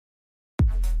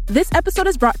This episode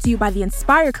is brought to you by the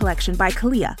Inspire Collection by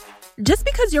Kalia. Just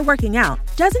because you're working out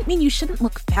doesn't mean you shouldn't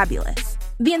look fabulous.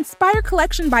 The Inspire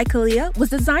Collection by Kalia was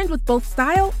designed with both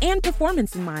style and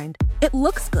performance in mind. It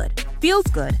looks good, feels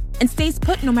good, and stays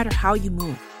put no matter how you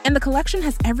move. And the collection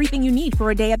has everything you need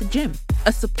for a day at the gym.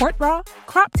 A support bra,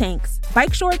 crop tanks,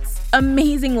 bike shorts,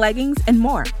 amazing leggings, and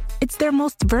more. It's their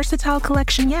most versatile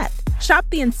collection yet. Shop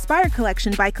the Inspire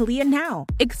Collection by Kalia now,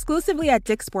 exclusively at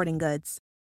Dick's Sporting Goods.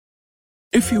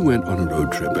 If you went on a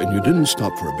road trip and you didn't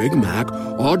stop for a Big Mac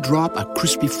or drop a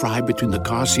crispy fry between the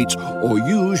car seats or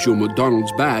use your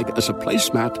McDonald's bag as a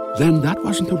placemat, then that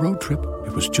wasn't a road trip.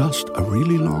 It was just a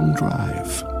really long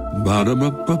drive.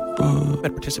 Ba-da-ba-ba-ba.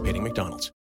 At participating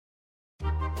McDonald's.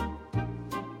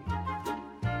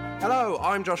 Hello,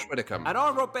 I'm Josh Widdicombe. And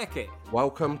I'm Rob Beckett.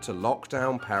 Welcome to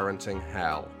Lockdown Parenting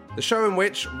Hell, the show in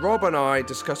which Rob and I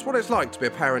discuss what it's like to be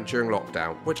a parent during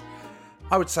lockdown, which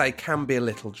I would say can be a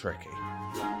little tricky.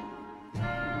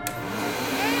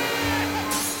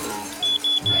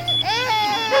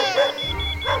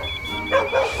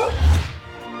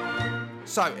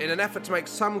 So, in an effort to make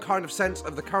some kind of sense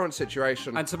of the current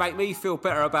situation, And to make me feel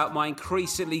better about my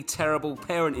increasingly terrible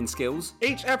parenting skills,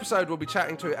 each episode will be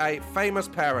chatting to a famous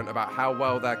parent about how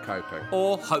well they're coping.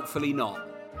 or hopefully not.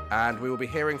 And we will be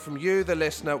hearing from you, the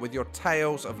listener, with your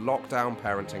tales of lockdown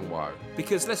parenting woe.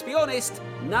 Because let's be honest,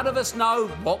 none of us know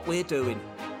what we're doing.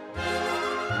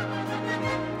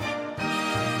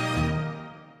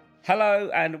 Hello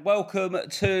and welcome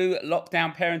to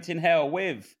Lockdown Parenting Hell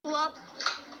with Rob,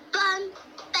 Bun,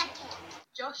 Beckett,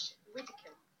 Josh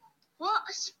Widdicombe. what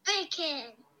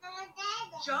speaking?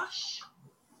 Josh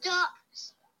Dot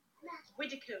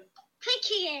Widdicombe.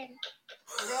 picking.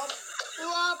 Rob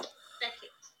Rob Beckett.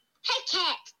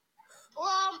 Pickett.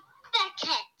 Rob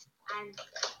Beckett. And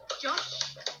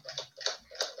Josh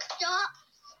Dot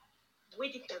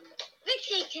Widdicombe.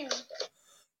 picking.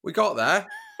 We got there.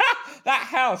 that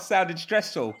house sounded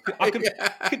stressful. I could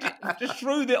just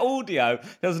through the audio.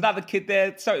 There was another kid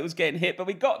there, so it was getting hit, but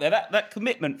we got there. That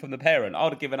commitment from the parent, I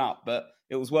would have given up, but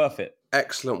it was worth it.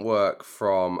 Excellent work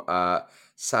from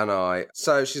Sanai.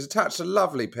 So she's attached a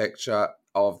lovely picture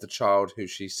of the child who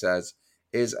she says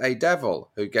is a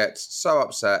devil who gets so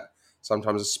upset,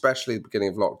 sometimes especially at the beginning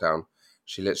of lockdown,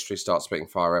 she literally starts spitting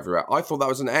fire everywhere. I thought that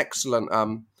was an excellent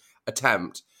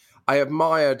attempt. I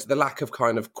admired the lack of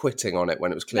kind of quitting on it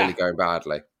when it was clearly going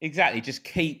badly. Exactly, just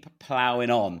keep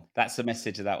ploughing on. That's the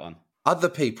message of that one. Other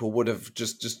people would have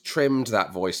just trimmed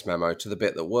that voice memo to the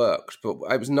bit that worked, but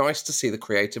it was nice to see the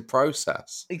creative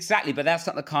process. Exactly, but that's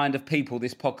not the kind of people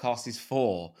this podcast is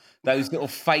for. Those little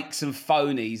fakes and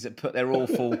phonies that put their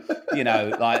awful,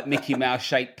 like Mickey Mouse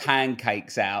shaped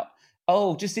pancakes out.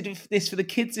 Oh, just did this for the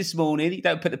kids this morning. You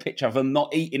don't put the picture of them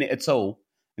not eating it at all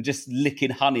and just licking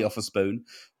honey off a spoon.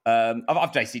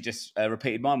 I've basically just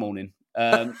repeated my morning.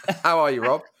 How are you,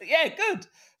 Rob? Yeah, good.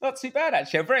 Not too bad,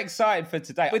 actually. I'm very excited for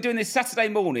today. We're doing this Saturday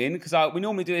morning because we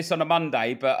normally do this on a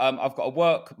Monday, but I've got to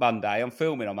work Monday. I'm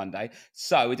filming on Monday.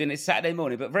 So we're doing it Saturday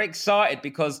morning, but very excited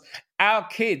because our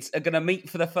kids are going to meet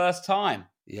for the first time.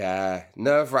 Yeah,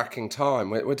 nerve-wracking time.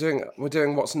 We're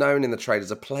doing what's known in the trade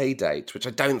as a play date, which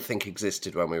I don't think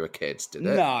existed when we were kids, did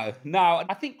it? No.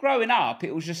 I think growing up,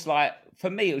 it was just like, for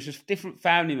me, it was just different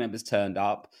family members turned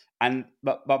up and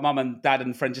my mum and dad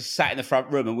and friends just sat in the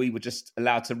front room and we were just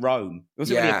allowed to roam. It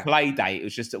wasn't really a play date. It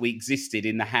was just that we existed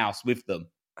in the house with them.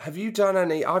 Have you done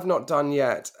any? I've not done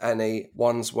yet any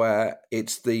ones where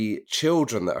it's the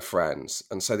children that are friends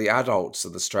and so the adults are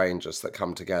the strangers that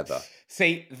come together.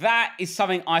 See, that is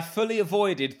something I fully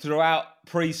avoided throughout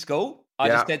preschool. I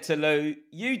just said to Lou,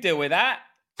 you deal with that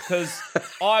because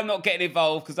I'm not getting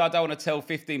involved because I don't want to tell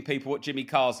 15 people what Jimmy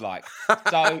Carr's like.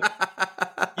 So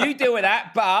you deal with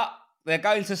that, but they're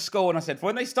going to school. And I said,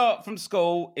 when they start from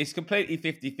school, it's completely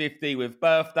 50-50 with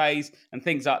birthdays and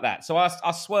things like that. So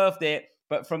I swerved it.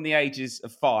 But from the ages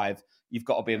of 5, you've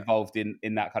got to be involved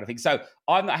in that kind of thing. So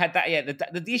I've not had that yet.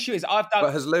 The issue is I've done...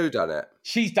 But has Lou done it?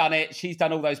 She's done it. She's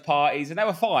done all those parties and they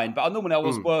were fine. But I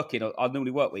was working. I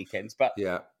normally work weekends. But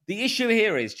the issue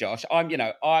here is, Josh, I've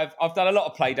done a lot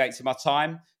of play dates in my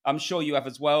time. I'm sure you have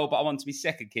as well, but I'm on to my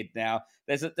second kid now.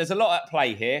 There's a lot at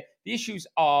play here. The issues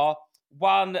are,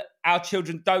 one, our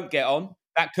children don't get on.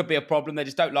 That could be a problem. They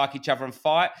just don't like each other and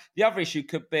fight. The other issue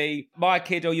could be my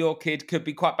kid or your kid could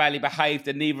be quite badly behaved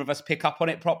and neither of us pick up on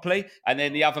it properly. And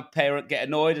then the other parent get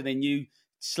annoyed and then you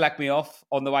slag me off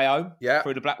on the way home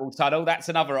through the Blackwall Tunnel. That's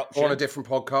another option. Or on a different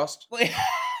podcast.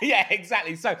 Yeah,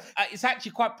 exactly. So it's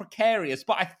actually quite precarious.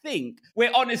 But I think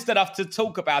we're honest enough to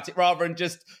talk about it rather than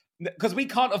just... Because we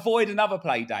can't avoid another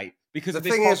play date because of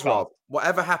this podcast. The thing is, Rob,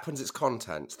 whatever happens, it's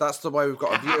content. That's the way we've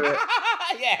got to view it.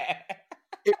 Yeah.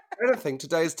 anything,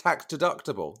 today is tax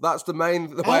deductible. That's the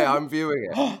way I'm viewing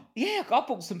it. Yeah, I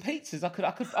bought some pizzas. I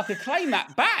could claim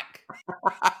that back.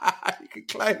 You can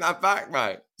claim that back,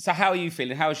 mate. So how are you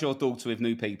feeling? How's your daughter with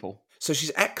new people? So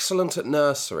she's excellent at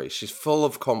nursery. She's full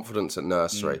of confidence at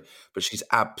nursery, but she's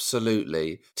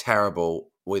absolutely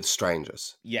terrible with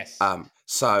strangers. Yes.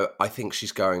 So I think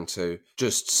she's going to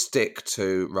just stick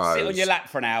to Rose. Sit on your lap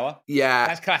for an hour. Yeah.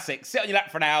 That's classic. Sit on your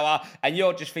lap for an hour and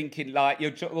you're just thinking like,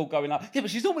 you're all going like, yeah, but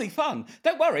she's normally fun.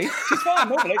 Don't worry. She's fine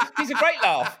normally. She's a great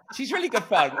laugh. She's really good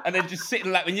fun. And then just sit on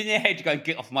the lap and in your head you're going,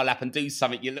 get off my lap and do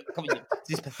something. You look, come on,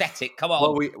 this is pathetic. Come on.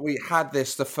 Well, we had the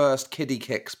first kiddie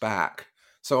kicks back.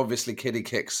 So obviously kiddie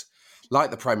kicks,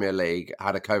 like the Premier League,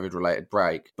 had a COVID-related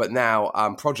break. But now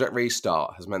Project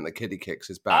Restart has meant that kiddie kicks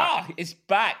is back. Ah, it's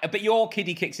back. But your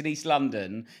kiddie kicks in East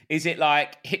London, is it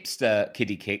like hipster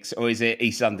kiddie kicks or is it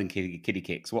East London kiddie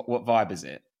kicks? What vibe is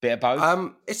it? Bit of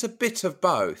both? It's a bit of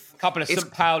both. Couple of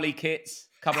St. Pauli kits,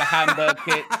 couple of Hamburg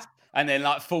kits, and then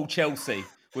like full Chelsea.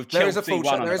 With There is Chelsea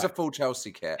a full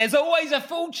Chelsea kit. There's always a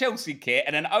full Chelsea kit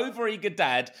and an overeager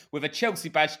dad with a Chelsea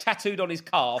badge tattooed on his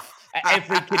calf at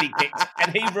every kiddie kick,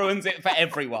 and he ruins it for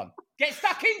everyone. Get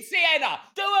stuck in, Sienna!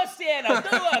 Do her, Sienna!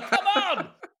 Do her! Come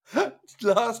on!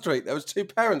 Last week, there was two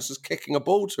parents just kicking a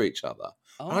ball to each other.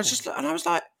 Oh. And I was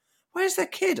like, where's their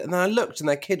kid? And then I looked and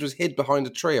their kid was hid behind a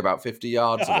tree about 50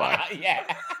 yards away.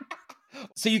 Yeah.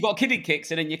 So you've got kiddie kicks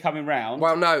and then you're coming round.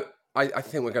 Well, no. I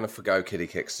think we're going to forgo kiddie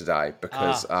kicks today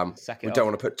because we don't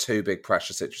want to put too big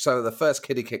pressure. So the first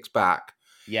kiddie kicks back,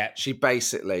 she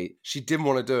didn't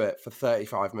want to do it for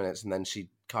 35 minutes and then she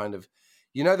kind of,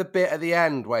 you know the bit at the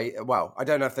end where, well, I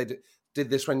don't know if they did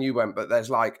this when you went, but there's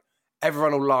like,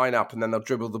 everyone will line up and then they'll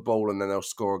dribble the ball and then they'll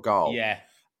score a goal. Yeah.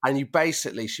 And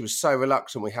she was so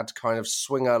reluctant, we had to kind of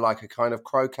swing her like a kind of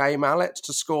croquet mallet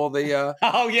to score the...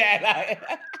 Oh, yeah.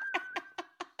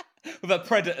 With her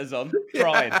predators on,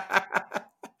 trying.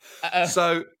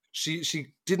 So she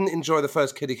didn't enjoy the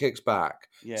first kiddie kicks back.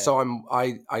 Yeah. So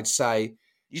I'd say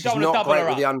she's not great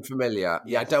with the unfamiliar.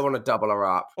 Yes. Yeah, I don't want to double her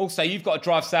up. Also, you've got to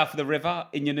drive south of the river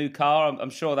in your new car. I'm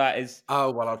sure that is...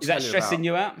 Oh, well, I'll tell you. Is that stressing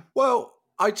you out? Well,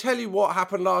 I tell you what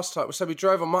happened last time. So we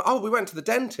drove on we went to the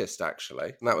dentist,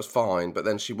 actually, and that was fine. But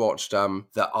then she watched the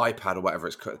iPad or whatever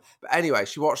it's called. But anyway,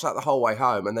 she watched that the whole way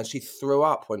home, and then she threw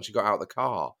up when she got out of the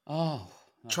car. Oh...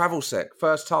 Travel sick,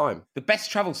 first time. The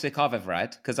best travel sick I've ever had,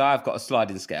 because I've got a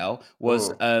sliding scale,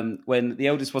 was when the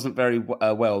eldest wasn't very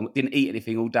well, didn't eat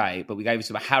anything all day, but we gave her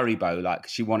some Haribo, like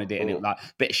she wanted it, and it was like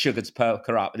a bit of sugar to perk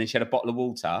her up, and then she had a bottle of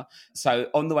water.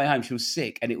 So on the way home, she was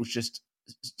sick, and it was just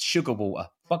sugar water.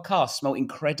 My car smelled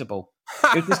incredible.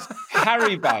 It was just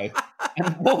Haribo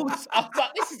and water. I was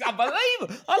like, this is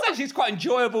unbelievable. I was actually, it's quite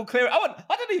enjoyable. I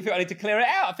don't even think I need to clear it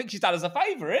out. I think she's done as a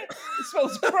favourite. It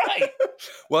smells great.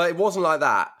 Well, it wasn't like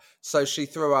that. So she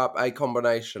threw up a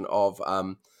combination of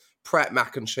Pret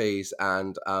mac and cheese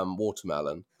and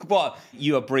watermelon. What?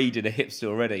 You are breeding a hipster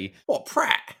already. What,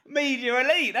 Pret? Media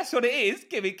elite. That's what it is.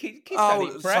 Give me kids.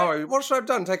 Oh, sorry. What should I have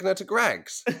done? Taken her to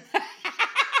Greg's?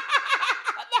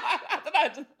 I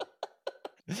don't know.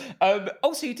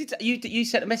 Also, you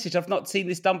sent a message. I've not seen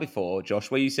this done before, Josh,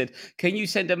 where you said, "Can you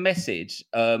send a message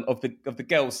of the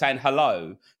girl saying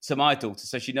hello to my daughter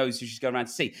so she knows who she's going around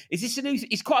to see?" Is this a new?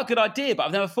 It's quite a good idea, but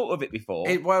I've never thought of it before.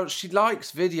 Well, she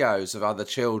likes videos of other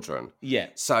children,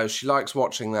 so she likes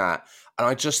watching that. And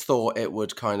I just thought it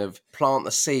would kind of plant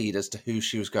the seed as to who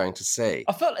she was going to see.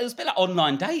 I felt it was a bit like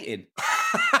online dating.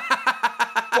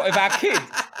 What with our kids?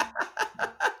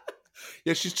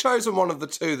 Yeah, she's chosen one of the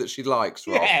two that she likes,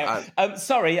 Rob. Yeah.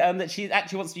 That she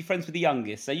actually wants to be friends with the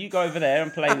youngest. So you go over there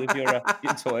and play with your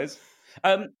toys.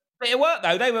 But it worked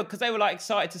though. They were like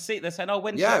excited to see it. They're saying, "Oh,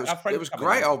 when's our friends?" It was a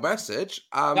great old message.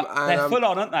 They're full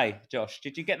on, aren't they, Josh?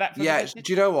 Did you get that? From the message?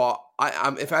 Do you know what?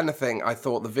 If anything, I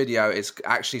thought the video is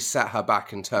actually set her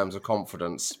back in terms of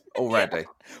confidence already.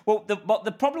 Yeah. Well,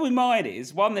 the problem with mine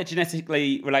is one, they're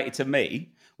genetically related to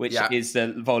me, which is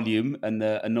the volume and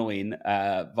the annoying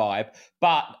vibe.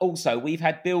 But also, we've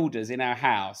had builders in our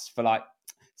house for like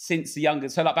since the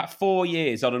youngest, so like about 4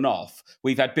 years on and off.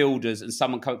 We've had builders and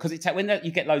someone come because when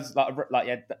you get loads like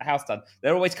the house done,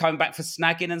 they're always coming back for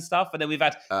snagging and stuff. And then we've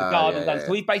had the garden done. So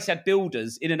we've basically had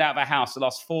builders in and out of our house the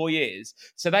last 4 years.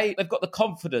 So they've got the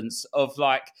confidence of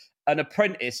like an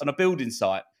apprentice on a building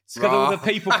site. It's because all the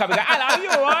people coming like, "Hello, you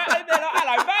all right?" And they're like,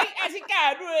 "Hello, mate, how's it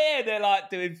going?" Yeah, they're like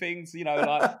doing things,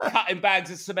 like cutting bags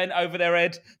of cement over their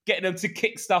head, getting them to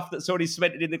kick stuff that's already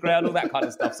cemented in the ground, all that kind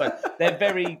of stuff. So they're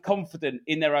very confident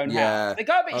in their own house. They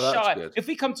go a bit shy. Good. If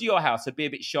we come to your house, they'd be a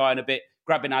bit shy and a bit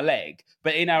grabbing our leg.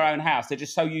 But in our own house, they're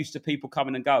just so used to people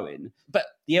coming and going. But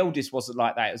the eldest wasn't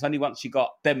like that. It was only once you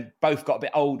got them both got a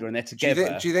bit older and they're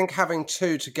together. Do you think having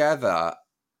two together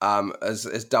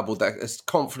as double deck, as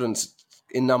confidence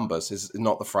in numbers is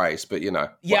not the phrase, but Yeah,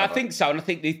 whatever. I think so. And I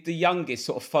think the youngest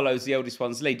sort of follows the eldest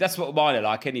one's lead. That's what mine are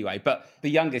like anyway. But the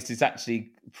youngest is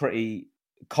actually pretty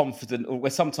confident,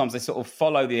 where sometimes they sort of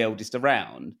follow the eldest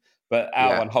around, but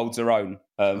our one holds her own.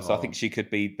 So I think she could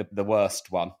be the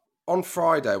worst one. On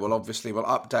Friday, we'll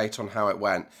update on how it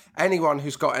went. Anyone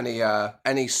who's got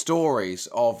any stories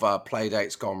of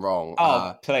playdates gone wrong,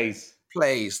 please,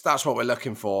 that's what we're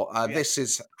looking for. This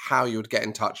is how you would get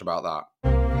in touch about that.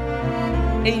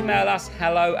 Email us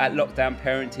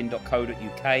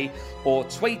hello@lockdownparenting.co.uk or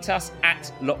tweet us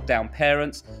at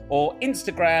lockdownparents or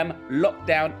Instagram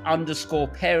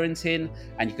lockdown_parenting,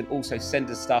 and you can also send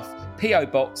us stuff PO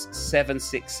Box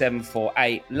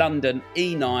 76748 London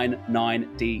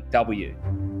E99DW.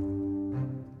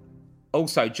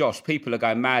 Also, Josh, people are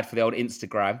going mad for the old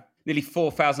Instagram. Nearly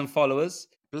 4,000 followers.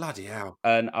 Bloody hell.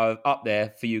 And up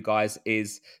there for you guys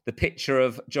is the picture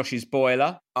of Josh's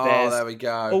boiler. There we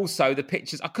go. Also, the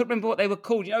pictures, I couldn't remember what they were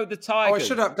called. You know, the tigers. Oh, I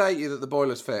should update you that the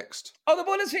boiler's fixed. Oh, the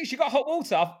boiler's fixed. You got hot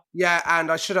water? Yeah,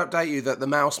 and I should update you that the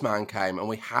mouse man came and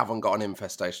we haven't got an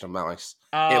infestation of mice.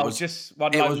 Oh, it was just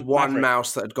one. It was one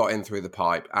mouse that had got in through the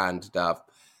pipe, and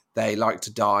they like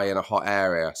to die in a hot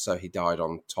area, so he died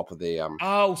on top of the...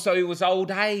 Oh, so it was old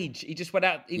age. He just went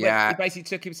out... He basically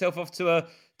took himself off to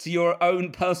your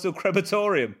own personal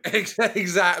crematorium.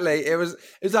 Exactly.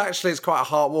 It's quite a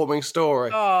heartwarming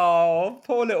story. Oh,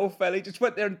 poor little fella. He just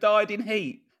went there and died in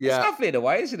heat. Yeah. It's lovely in a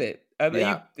way, isn't it?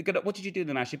 What did you do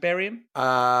then, Ash? You bury him?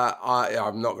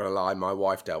 I'm not going to lie. My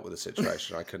wife dealt with the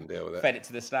situation. I couldn't deal with it. Fed it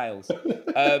to the snails.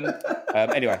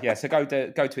 Anyway, yeah. So go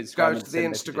to Instagram. Go to the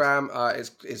Instagram.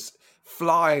 It's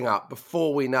flying up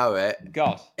before we know it.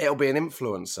 God, it'll be an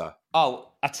influencer.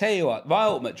 Oh, I tell you what. My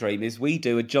ultimate dream is we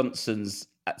do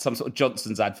some sort of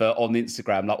Johnson's advert on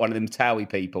Instagram, like one of them Towie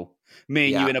people.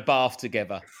 Me and you in a bath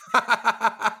together.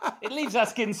 It leaves our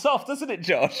skin soft, doesn't it,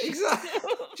 Josh? Exactly.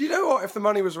 Do you know what? If the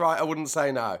money was right, I wouldn't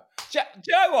say no. Do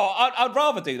you know what? I'd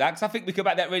rather do that because I think we could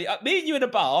make that really... me and you in a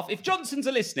bath. If Johnsons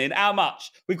are listening, how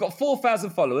much? We've got 4,000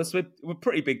 followers. We're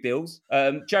pretty big deals.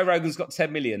 Joe Rogan's got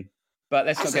 10 million. But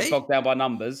let's not get bogged down by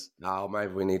numbers. No,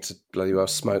 maybe we need to bloody well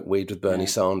smoke weed with Bernie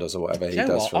Sanders or whatever he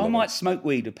does. I might smoke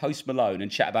weed with Post Malone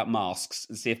and chat about masks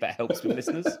and see if that helps with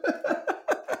listeners.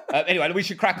 Anyway, we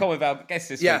should crack on with our guest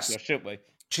this week, shouldn't we?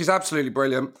 She's absolutely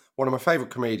brilliant. One of my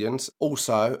favourite comedians.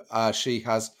 Also, she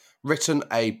has written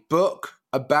a book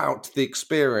about the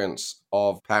experience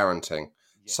of parenting.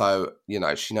 Yeah. So,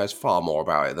 she knows far more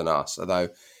about it than us, although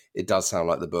it does sound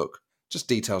like the book just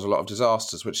details a lot of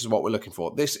disasters, which is what we're looking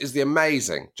for. This is the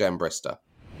amazing Jen Brister.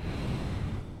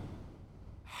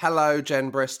 Hello,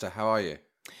 Jen Brister. How are you?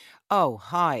 Oh,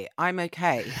 hi. I'm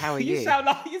okay. How are you? You sound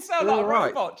like a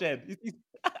robot, Jen.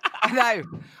 I know.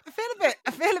 I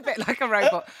feel a bit like a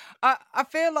robot. I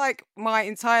feel like my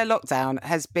entire lockdown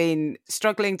has been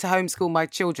struggling to homeschool my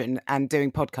children and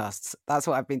doing podcasts. That's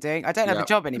what I've been doing. I don't have a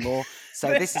job anymore, so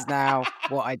this is now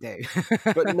what I do.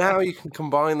 But now you can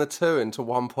combine the two into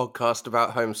one podcast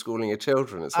about homeschooling your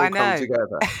children. It's all come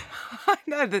together. I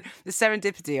know, the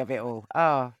serendipity of it all.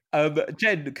 Oh.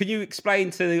 Jen, can you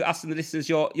explain to us and the listeners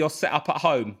your setup at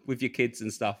home with your kids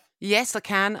and stuff? Yes, I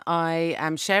can. I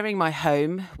am sharing my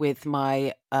home with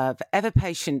my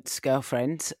ever-patient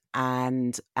girlfriend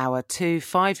and our 2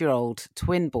 5-year-old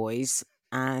twin boys,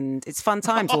 and it's fun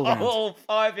times all round. Oh,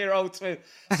 5-year-old twin.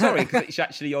 Sorry, because it's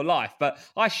actually your life, but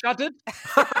I shuddered.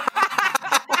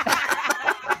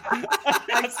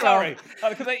 Sorry.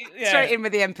 Straight in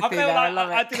with the empathy there. I love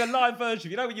it. I did a live version.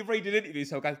 You know when you read an interview,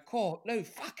 so I go, God, no,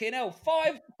 fucking hell,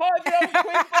 5-year-old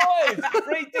twin boys.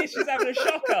 3 dishes having a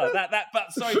shocker.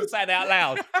 But sorry for saying it out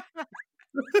loud.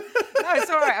 No, it's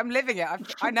all right. I'm living it.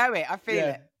 I know it. I feel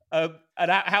it.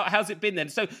 And how's it been then?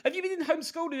 So have you been in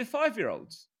homeschooling with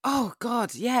 5-year-olds? Oh,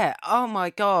 God, yeah. Oh, my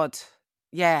God.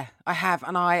 Yeah, I have.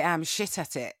 And I am shit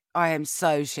at it. I am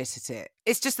so shit at it.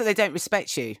 It's just that they don't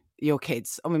respect you, your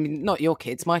kids. I mean, not your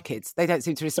kids, my kids. They don't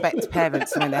seem to respect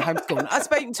parents when they're homeschooling. I've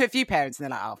spoken to a few parents and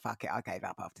they're like, oh, fuck it, I gave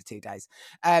up after 2 days.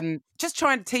 Just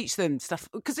trying to teach them stuff,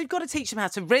 because we've got to teach them how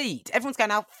to read. Everyone's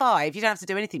going, 5, you don't have to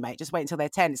do anything, mate. Just wait until they're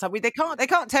 10. It's like, they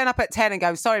can't turn up at 10 and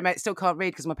go, sorry, mate, still can't read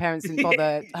because my parents didn't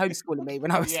bother homeschooling me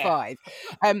when I was 5.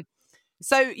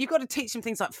 So you've got to teach them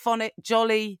things like phonic,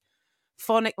 jolly,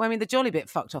 phonic. I mean, the jolly bit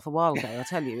fucked off a while ago, I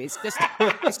tell you. It's just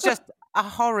a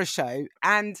horror show.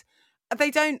 And they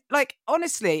don't, like,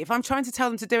 honestly, if I'm trying to tell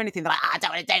them to do anything, they're like, I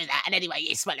don't want to do that. And anyway,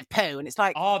 you smell of poo. And it's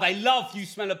like... Oh, they love you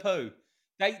smell of poo.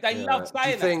 They love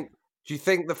saying that. Do you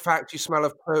think the fact you smell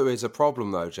of poo is a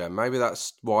problem, though, Jen? Maybe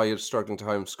that's why you're struggling to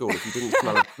homeschool, if you didn't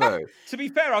smell of poo. To be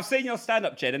fair, I've seen your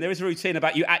stand-up, Jen, and there is a routine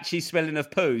about you actually smelling of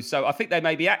poo, so I think they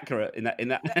may be accurate in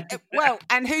that. Well,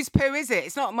 and whose poo is it?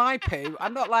 It's not my poo.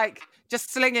 I'm not like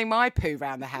just slinging my poo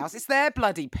around the house. It's their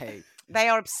bloody poo. They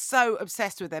are so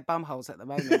obsessed with their bumholes at the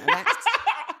moment. And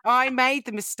I made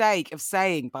the mistake of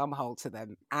saying bumhole to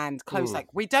them, and Chloe's like,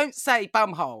 we don't say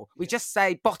bumhole, we just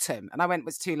say bottom. And I went,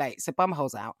 it's too late, so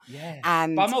bumhole's out. Yeah.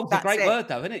 And bumhole's a great word,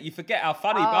 though, isn't it? You forget how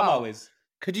funny bumhole is.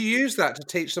 Could you use that to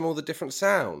teach them all the different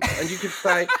sounds? And you could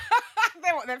say...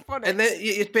 they're phonics. And then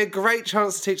it'd be a great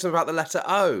chance to teach them about the letter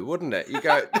O, wouldn't it? You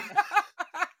go...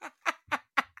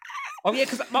 Oh, yeah,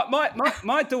 because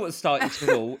my daughter's starting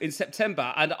school in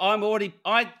September, and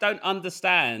I don't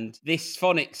understand this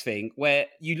phonics thing where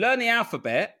you learn the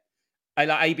alphabet, like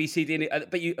A, B, C, D,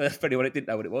 but you, for anyone that didn't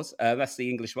know what it was, that's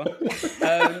the English one.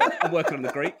 I'm working on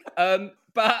the Greek.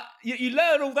 But you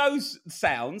learn all those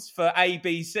sounds for A,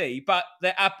 B, C, but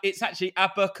it's actually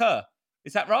abaca.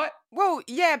 Is that right? Well,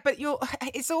 yeah, but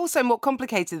it's also more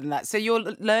complicated than that. So you're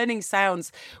learning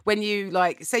sounds when you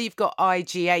say you've got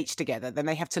IGH together, then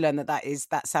they have to learn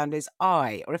that sound is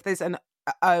I. Or if there's an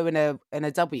O and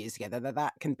a W together,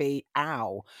 that can be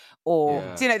ow. Or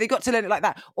they've got to learn it like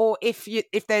that. Or if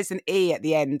there's an E at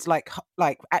the end, like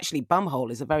actually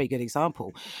bumhole is a very good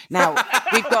example. Now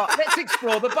we've got let's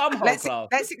explore the bumhole.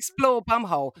 Let's explore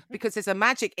bumhole, because there's a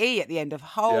magic E at the end of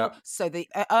hole. Yeah. So the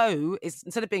O is,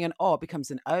 instead of being an O,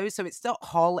 becomes an O. So it's not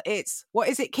hole, it's, what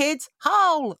is it, kids?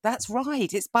 Hole. That's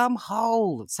right. It's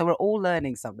bumhole. So we're all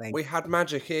learning something. We had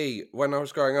magic E when I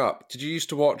was growing up. Did you used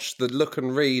to watch the Look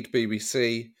and Read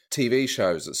BBC TV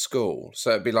shows at school? So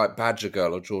it'd be like Badger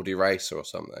Girl or Geordie Racer or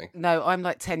something. No, I'm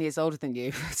like 10 years older than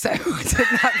you, so I didn't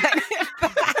have any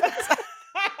of that.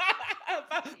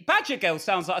 Badger Girl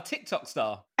sounds like a TikTok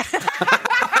star.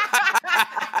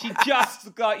 She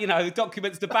just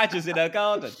documents the badgers in her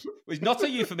garden, which is not a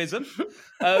euphemism.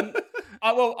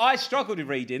 I struggled with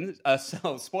reading,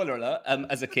 spoiler alert,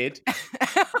 as a kid.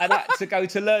 And I had to go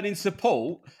to learning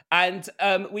support, and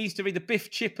we used to read the Biff,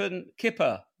 Chip and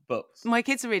Kipper books. My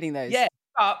kids are reading those. Yeah.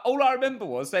 All I remember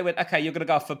was they went, okay, you're going to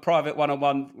go for private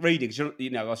one-on-one reading. I'm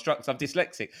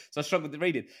dyslexic, so I struggled with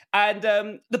reading. And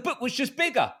the book was just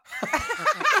bigger.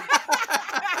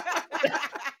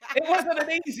 It wasn't an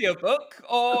easier book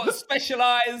or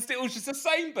specialised. It was just the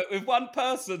same book with one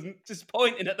person just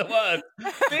pointing at the word.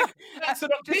 That's an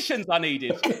opticians I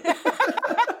needed.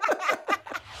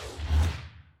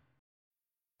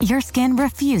 Your skin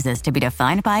refuses to be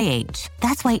defined by age.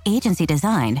 That's why Agency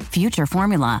designed Future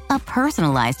Formula, a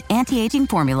personalized anti-aging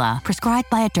formula prescribed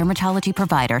by a dermatology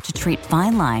provider to treat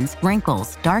fine lines,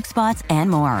 wrinkles, dark spots, and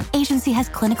more. Agency has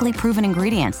clinically proven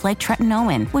ingredients like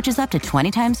tretinoin, which is up to 20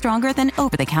 times stronger than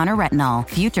over-the-counter retinol.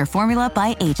 Future Formula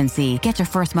by Agency. Get your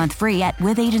first month free at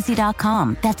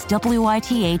withagency.com. That's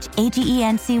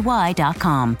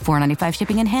WITHAGENCY.com. $4.95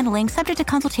 shipping and handling, subject to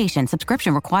consultation.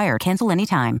 Subscription required. Cancel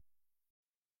anytime.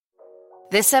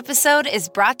 This episode is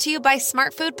brought to you by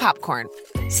Smart Food Popcorn.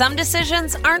 Some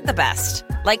decisions aren't the best,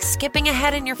 like skipping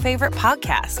ahead in your favorite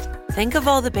podcast. Think of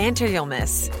all the banter you'll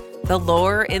miss, the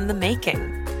lore in the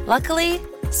making. Luckily,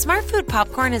 Smart Food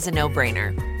Popcorn is a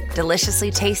no-brainer.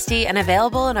 Deliciously tasty and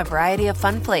available in a variety of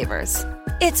fun flavors.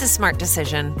 It's a smart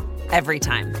decision every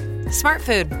time. Smart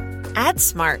Food. Add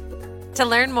smart. To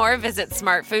learn more, visit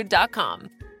smartfood.com.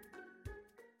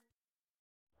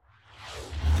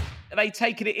 Are they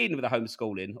taking it in with the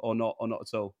homeschooling or not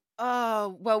at all?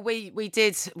 Oh, well, we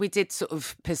did sort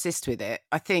of persist with it.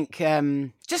 I think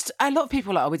just a lot of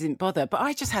people we didn't bother, but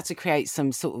I just had to create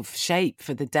some sort of shape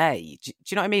for the day. Do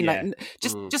you know what I mean? Yeah.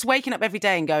 Just waking up every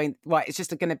day and going, right, it's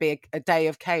just going to be a day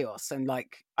of chaos. And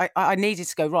I needed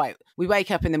to go, right, we wake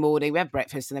up in the morning, we have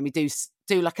breakfast, and then we do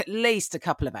at least a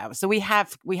couple of hours. So we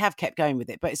have kept going with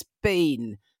it, but it's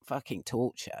been fucking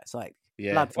torture. It's like,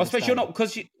 yeah. Well, I suppose you're not,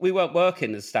 because we weren't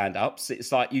working as stand-ups.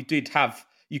 It's like you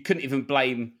couldn't even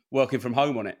blame working from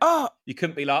home on it. Oh, you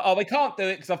couldn't be like, we can't do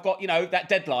it because I've got, that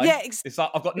deadline. Yeah, it's like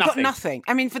I've got nothing. Got nothing.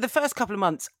 I mean, for the first couple of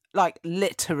months,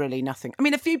 literally nothing. I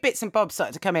mean, a few bits and bobs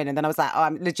started to come in, and then I was like,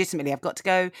 I've got to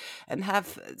go and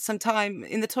have some time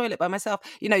in the toilet by myself.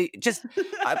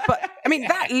 But I mean,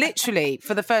 that literally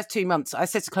for the first 2 months, I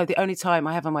said to Chloe, the only time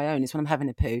I have on my own is when I'm having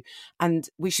a poo, and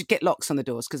we should get locks on the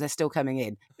doors because they're still coming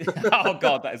in. Oh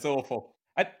God, that is awful.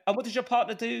 And what does your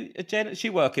partner do, Jen? Is she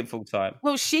working full time?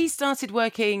 Well, she started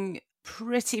working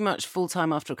pretty much full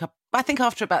time after I think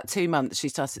after about 2 months, she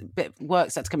started,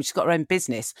 work started to come. She's got her own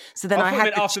business. So then I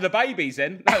had after the babies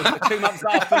then. No, 2 months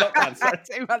after lockdown. Sorry.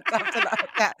 2 months after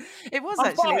lockdown. It was I'm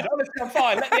actually. fine. Honestly, I'm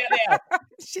fine. Let me out.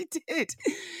 She did.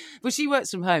 Well, she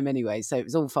works from home anyway, so it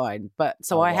was all fine. But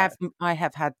so I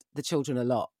have had the children a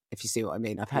lot, if you see what I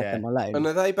mean. I've had them alone. And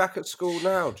are they back at school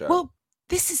now, Jo? Well,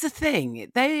 this is the thing.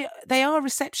 They are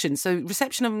reception. So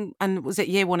reception and was it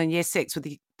year 1 and year 6 with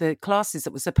the classes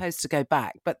that were supposed to go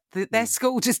back, but their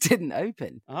school just didn't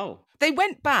open. Oh. They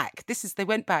went back. They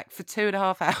went back for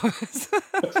 2.5 hours.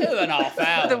 2.5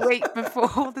 hours. The week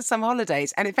before the summer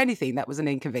holidays. And if anything, that was an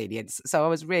inconvenience. So I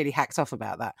was really hacked off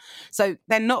about that. So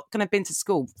they're not going to have been to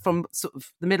school from sort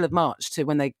of the middle of March to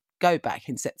when they go back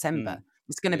in September.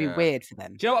 It's going to be weird for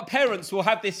them. Do you know what? Parents will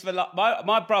have this for like,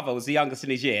 my brother was the youngest in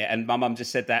his year, and my mum just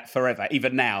said that forever.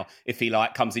 Even now, if he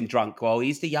like comes in drunk, well,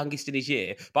 he's the youngest in his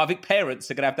year. But I think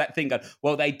parents are going to have that thing going,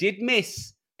 well, they did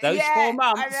miss those 4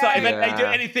 months. So if they do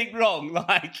anything wrong,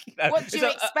 like what do you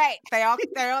expect? They are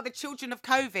the children of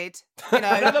COVID. You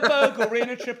know, another burglary and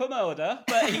a triple murder,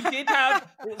 but he did have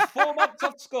 4 months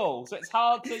off school, so it's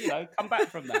hard to come back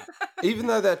from that. Even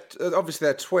though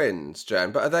they're twins,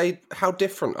 Jen, but how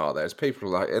different are they as people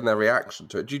like in their reaction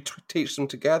to it? Do you teach them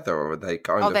together, or are they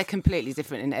kind of? Oh, they're completely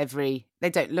different in every. They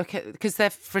don't look at because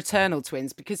they're fraternal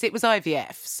twins because it was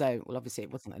IVF. So, well, obviously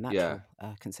it wasn't a natural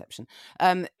conception.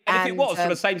 And if it was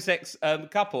from a same-sex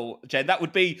couple, Jen, that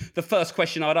would be the first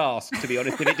question I'd ask. To be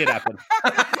honest, if it did happen.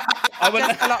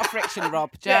 Just a lot of friction, Rob.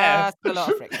 Just a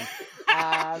lot of friction.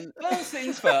 First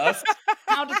things first.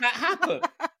 How did that happen?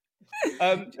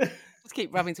 Just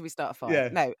keep rubbing till we start a fight. Yeah.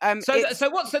 No. So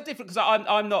what's the difference?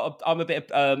 Because I'm a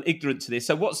bit ignorant to this.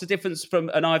 So what's the difference from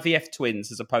an IVF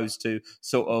twins as opposed to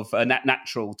sort of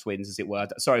natural twins, as it were?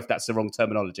 Sorry if that's the wrong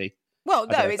terminology. Well,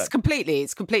 no, it's completely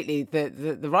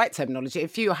the right terminology.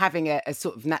 If you're having a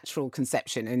sort of natural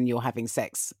conception and you're having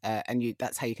sex and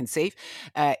that's how you conceive.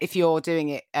 If you're doing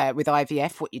it with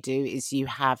IVF, what you do is you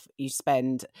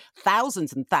spend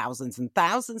thousands and thousands and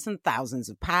thousands and thousands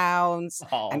of pounds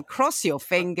and cross your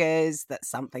fingers that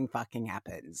something fucking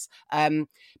happens.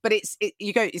 But it's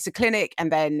a clinic,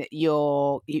 and then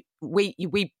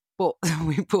we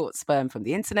bought sperm from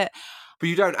the internet. But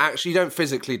you don't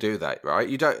physically do that, right?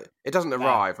 It doesn't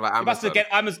arrive like Amazon. You must have get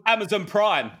Amazon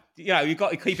Prime. You've got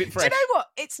to keep it fresh. Do you know what?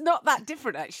 It's not that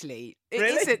different, actually. It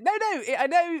really? Isn't. No.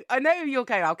 I know you're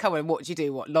going, I'll come and what do you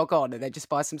do? What, log on and then just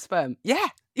buy some sperm? Yeah,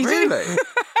 you really? do.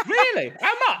 Really?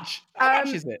 How much? How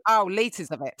much is it? Oh, litres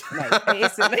of it. No, it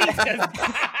isn't. Litres.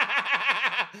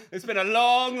 It's been a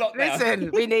long lockdown.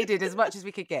 Listen, we needed as much as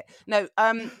we could get. No,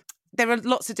 there are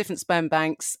lots of different sperm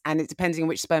banks, and it's depending on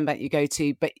which sperm bank you go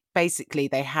to. But basically,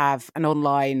 they have an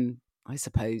online, I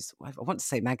suppose, I want to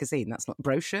say magazine. That's not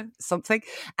brochure, something.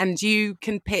 And you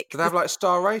can pick. Do they have like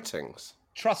star ratings?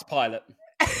 Trustpilot.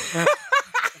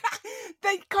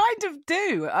 They kind of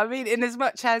do. I mean, in as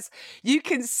much as you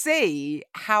can see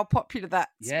how popular that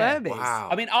sperm is. Wow.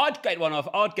 I mean, I'd get one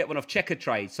off Checker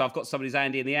Trade, so I've got somebody's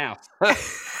handy in the house.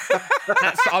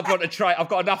 I'd want to try. I've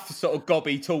got enough sort of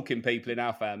gobby talking people in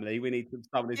our family. We need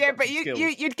somebody. Yeah, but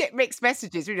you'd get mixed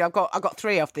messages. Really, I've got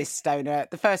 3 off this stoner.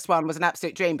 The first one was an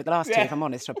absolute dream, but the last 2, if I'm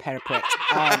honest, are a pair of pricks.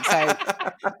 So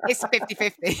it's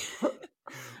 50-50.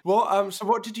 So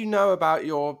what did you know about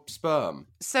your sperm?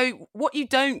 So what you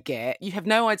don't get, you have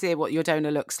no idea what your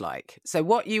donor looks like. So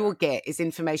what you will get is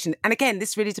information. And again,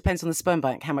 this really depends on the sperm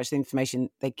bank, how much the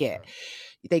information they give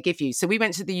you. So we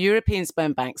went to the European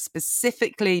Sperm Bank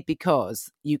specifically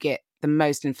because you get the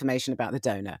most information about the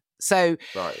donor. So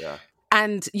right, yeah.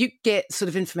 And you get sort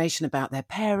of information about their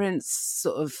parents'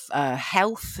 sort of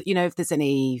health, if there's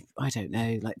any, I don't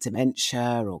know, like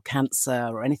dementia or cancer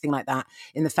or anything like that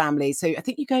in the family. So I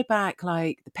think you go back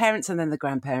like the parents and then the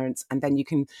grandparents, and then you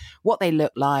can, what they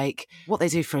look like, what they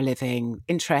do for a living,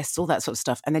 interests, all that sort of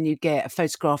stuff. And then you get a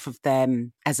photograph of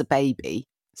them as a baby.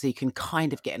 So you can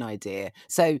kind of get an idea.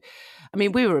 So, I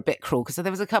mean, we were a bit cruel because there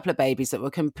was a couple of babies that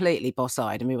were completely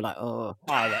boss-eyed and we were like, oh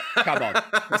come on.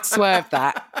 Swerve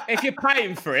that. If you're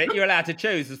paying for it, you're allowed to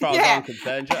choose as far as I'm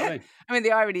concerned. Do you know what I mean? I mean,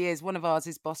 the irony is one of ours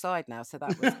is boss-eyed now, so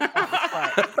that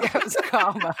was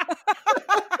karma.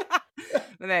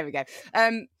 But there we go.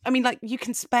 I mean, like, you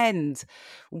can spend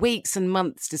weeks and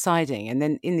months deciding, and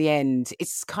then in the end,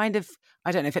 it's kind of,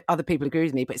 I don't know if other people agree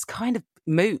with me, but it's kind of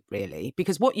moot, really,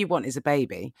 because what you want is a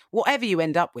baby. Whatever you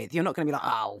end up with, you're not going to be like,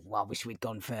 oh, well, I wish we'd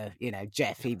gone for,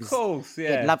 Jeff. He was, of course,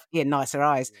 yeah. He had nicer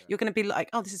eyes. You're going to be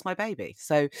like, oh, this is my baby.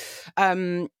 So,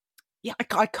 Yeah,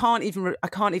 I can't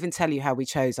even tell you how we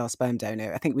chose our sperm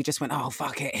donor. I think we just went, oh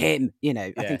fuck it, him. You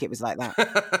know, I think it was like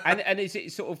that. And is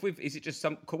it sort of is it just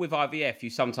with IVF? You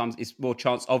sometimes it's more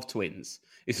chance of twins.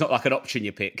 It's not like an option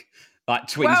you pick. Like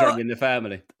twins are in the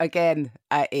family. Again,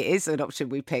 it is an option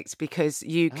we picked because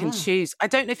you can choose. I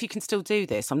don't know if you can still do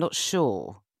this. I'm not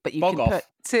sure, but you can put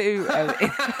two.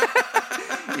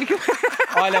 You can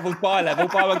high level, bi level,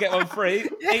 buy one get one free.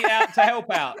 Eat out to help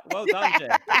out. Well done,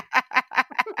 Jen.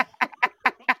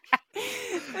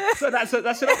 So that's an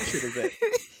option, is it?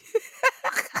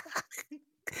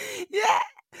 Yeah.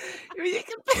 I mean,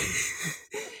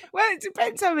 well, it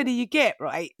depends how many you get,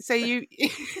 right? So you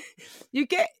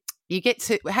get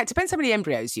to, it depends how many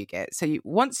embryos you get. So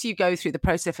once you go through the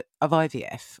process of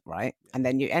IVF, right? And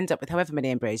then you end up with however many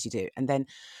embryos you do. And then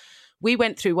we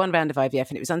went through one round of IVF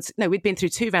and it was, we'd been through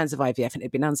 2 rounds of IVF and it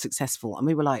had been unsuccessful. And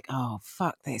we were like, oh,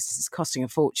 fuck this is costing a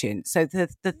fortune. So the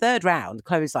third round,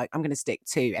 Chloe's like, I'm going to stick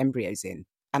 2 embryos in.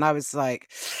 And I was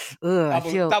like,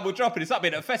 double dropping. It's like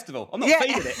being at a festival. I'm not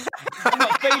feeling it. I'm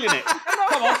not feeling it.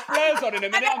 Come on, flares on in a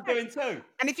minute. I'm doing 2.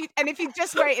 And if you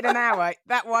just waited an hour,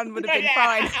 that one would have been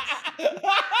fine.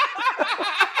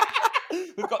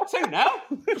 We've got 2 now.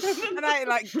 And I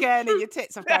like gurning your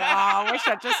tits. I'm going, I wish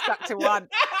I'd just stuck to 1.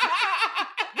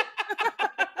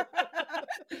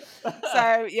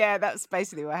 So yeah, that's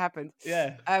basically what happened.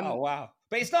 Yeah. Oh wow.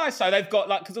 But it's nice though. They've got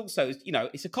because also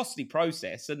it's a costly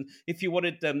process, and if you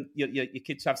wanted your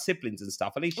kids to have siblings and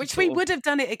stuff, at least we would have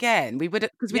done it again. We would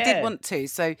have because we did want to.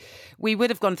 So we would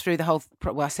have gone through the whole.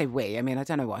 Well, I say we. I mean, I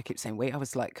don't know why I keep saying we. I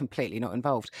was like completely not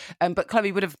involved. But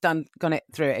Chloe would have gone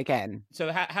through it again.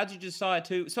 So how did you decide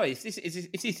to? Sorry, if this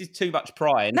is too much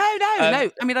prying. No. I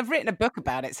mean, I've written a book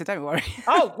about it, so don't worry.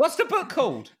 Oh, what's the book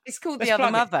called? It's called The Other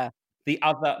Mother. The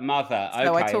Other Mother. Okay,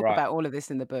 so I talk about all of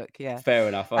this in the book, yeah. Fair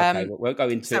enough. Okay, we'll go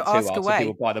into it too hard so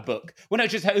people buy the book. Well, no,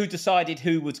 just who decided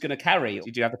who was going to carry it?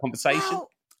 Did you have a conversation?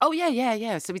 Oh,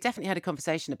 yeah. So we definitely had a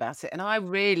conversation about it, and I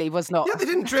really was not... Yeah, they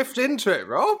didn't drift into it,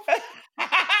 Rob.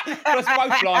 Us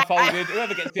both blindfolded.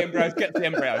 Whoever gets the embryos gets the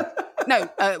embryo. No,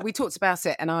 we talked about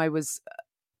it, and I was...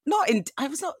 I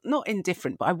was not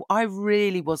indifferent, but I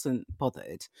really wasn't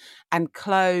bothered. And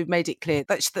Chloe made it clear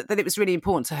that it was really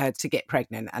important to her to get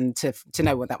pregnant and to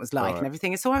know what that was like and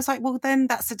everything. And so I was like, well, then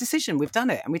that's a decision. We've done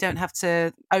it and we don't have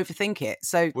to overthink it.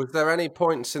 So was there any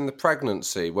points in the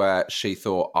pregnancy where she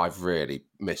thought, I've really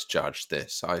misjudged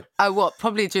this?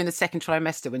 Probably during the second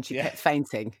trimester when she kept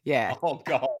fainting. Yeah. Oh,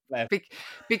 God.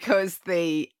 Because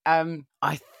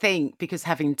I think because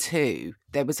having 2,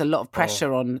 there was a lot of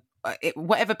pressure on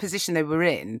whatever position they were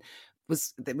in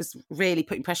was really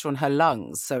putting pressure on her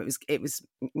lungs, so it was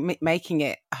making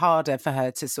it harder for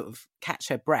her to sort of catch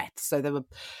her breath. So there were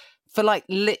for like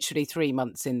literally 3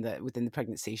 months within the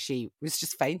pregnancy, she was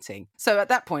just fainting. So at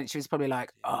that point, she was probably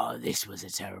like, "Oh, this was a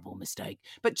terrible mistake."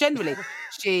 But generally,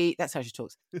 that's how she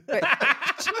talks. But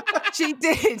she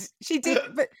did.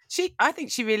 But I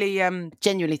think she really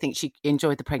genuinely thinks she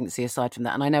enjoyed the pregnancy. Aside from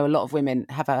that, and I know a lot of women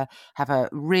have a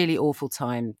really awful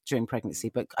time during pregnancy,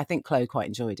 but I think Chloe quite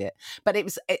enjoyed it. But it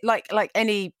was like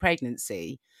any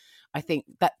pregnancy. I think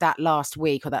that last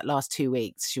week or that last 2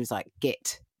 weeks, she was like,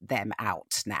 "Get them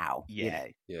out now." Yeah.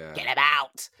 Get them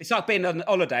out. It's like being on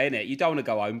holiday, isn't it? You don't want to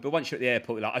go home, but once you're at the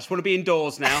airport, you're like, I just want to be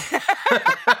indoors now.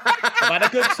 I've had a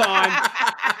good time.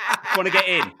 I want to get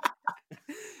in.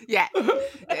 Yeah,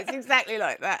 it's exactly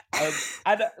like that.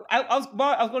 And I was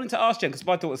wanting to ask Jen, because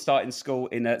my daughter's starting school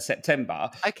in September.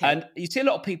 Okay. And you see a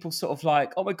lot of people sort of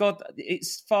like, oh my God,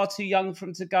 it's far too young for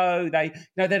them to go.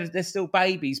 They're still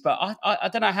babies. But I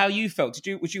don't know how you felt.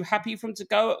 Was you happy for them to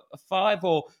go at 5,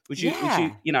 or or did you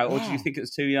think it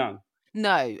was too young?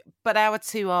 No, but our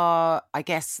 2 are, I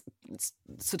guess,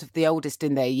 sort of the oldest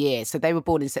in their year. So they were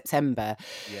born in September.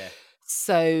 Yeah.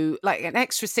 So like an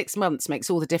extra 6 months makes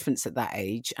all the difference at that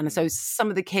age. And so some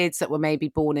of the kids that were maybe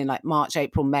born in like March,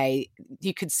 April, May,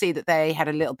 you could see that they had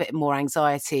a little bit more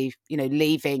anxiety,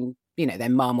 leaving, their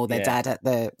mum or their dad at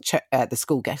the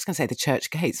school gate. I was going to say the church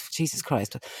gates. Jesus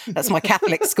Christ. That's my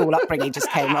Catholic school upbringing just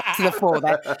came up to the fore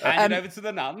there. Handed over to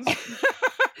the nuns.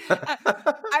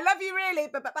 I love you really,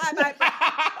 but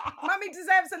Mummy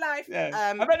deserves a life.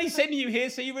 Yeah. I'm only sending you here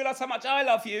so you realise how much I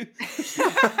love you.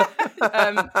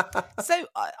 So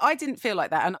I didn't feel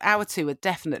like that, and our 2 were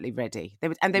definitely ready.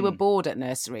 They were bored at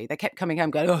nursery. They kept coming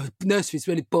home going, "Oh, nursery's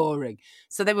really boring."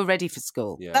 So they were ready for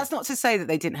school. Yeah. That's not to say that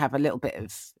they didn't have a little bit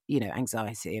of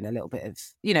anxiety and a little bit of,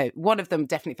 one of them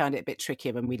definitely found it a bit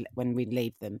trickier when we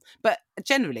leave them. But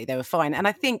generally they were fine. And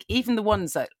I think even the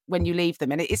ones that when you leave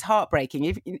them, and it is heartbreaking,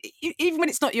 even when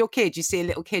it's not your kid, you see a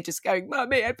little kid just going,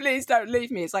 "Mummy, please don't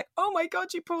leave me." It's like, oh my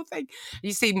God, you poor thing.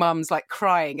 You see mums like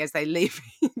crying as they leave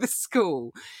the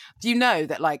school. Do you know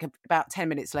that like about 10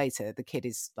 minutes later, the kid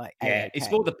is like, yeah, okay. It's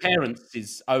more the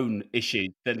parents' own issue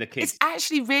than the kids. It's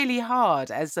actually really hard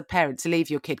as a parent to leave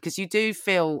your kid because you do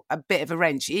feel a bit of a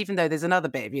wrench, even though there's another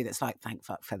bit of you that's like, thank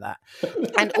fuck for that.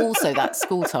 And also that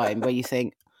school time where you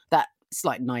think that it's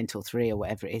like 9 till 3 or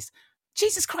whatever it is.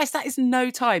 Jesus Christ, that is no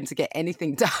time to get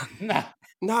anything done.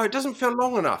 No, it doesn't feel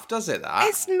long enough, does it, that?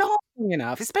 It's not long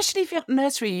enough, especially if you're at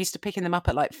nursery, you're used to picking them up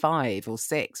at like 5 or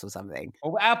 6 or something.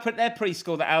 Well, their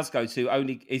preschool that ours go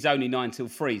to is only 9 till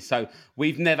 3, so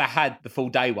we've never had the full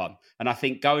day one. And I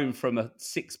think going from a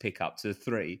 6 pickup to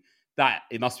 3,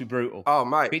 it must be brutal. Oh,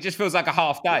 mate. It just feels like a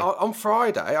half day. On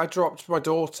Friday, I dropped my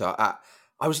daughter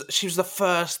she was the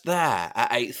first there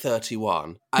at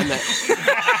 8:31. And then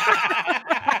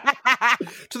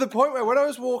to the point where when I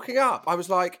was walking up, I was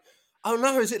like, oh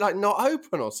no, is it like not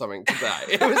open or something today?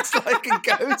 It was like a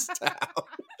ghost town.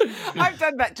 I've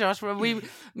done that, Josh, where me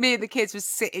and the kids were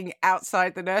sitting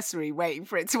outside the nursery waiting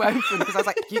for it to open because I was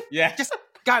like, just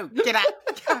go, get out.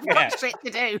 I've got shit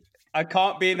to do. I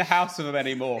can't be in the house with them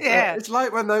anymore. Yeah. It's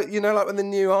like when when the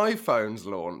new iPhones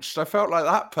launched. I felt like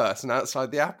that person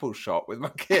outside the Apple shop with my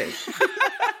kid.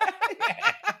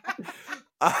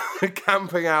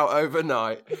 Camping out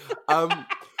overnight.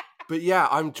 But yeah,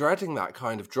 I'm dreading that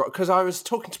kind of drop because I was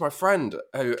talking to my friend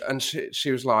and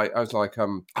she was like, I was like,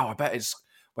 I bet it's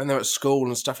when they're at school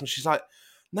and stuff. And she's like,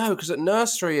 no, because at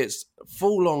nursery it's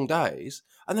full long days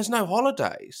and there's no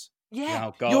holidays. Yeah.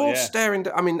 Oh, God, You're staring,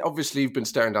 I mean, obviously you've been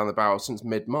staring down the barrel since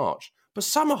mid-March, but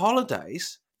summer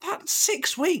holidays, that's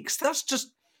 6 weeks. That's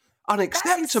just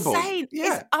unacceptable. That's insane.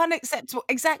 Yeah. It's unacceptable.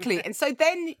 Exactly. And so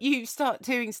then you start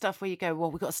doing stuff where you go,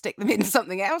 well, we've got to stick them in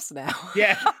something else now.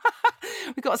 Yeah.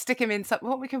 We've got to stick him in something.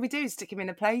 What can we do? Stick him in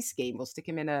a play scheme or stick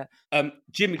him in a...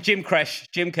 Gym creche.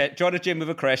 Join a gym with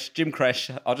a creche. Gym creche.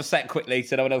 I'll just say it quickly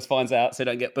so no one else finds out so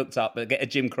don't get booked up, but get a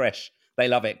gym creche. They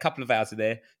love it. A couple of hours in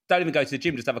there. Don't even go to the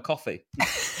gym, just have a coffee.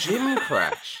 Gym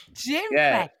creche? Gym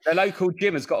yeah, creche? the local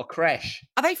gym has got a creche.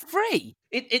 Are they free?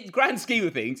 In grand scheme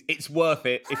of things, it's worth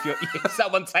it if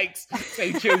someone takes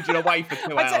 2 children away for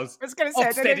 2 hours. I was going to say,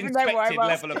 I don't even know why I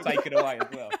was. level of taken away as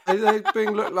well. Are they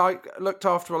being looked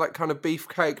after by like kind of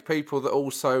beefcake people that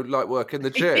also like work in the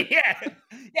gym? Yeah.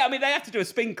 I mean, they have to do a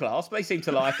spin class, but they seem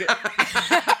to like it.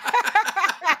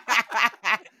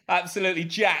 Absolutely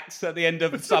jacked at the end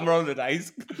of summer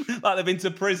holidays, like they've been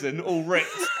to prison, all ripped.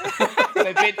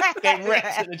 They're ripped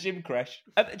at the gym creche.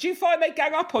 Do you find they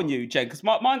gang up on you, Jen? Because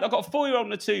mine, I've got a 4-year-old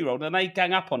and a 2-year-old, and they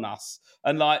gang up on us.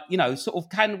 And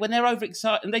when they're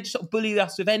overexcited, and they just sort of bully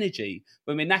us with energy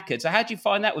when we're knackered. So how do you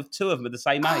find that with 2 of them at the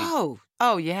same age?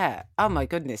 Oh yeah. Oh my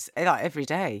goodness. Like every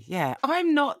day. Yeah.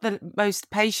 I'm not the most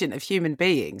patient of human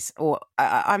beings, or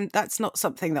that's not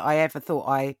something that I ever thought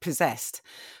I possessed.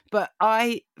 But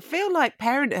I feel like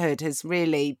parenthood has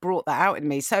really brought that out in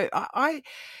me. So I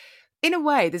in a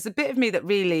way, there's a bit of me that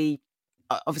really,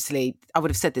 obviously, I would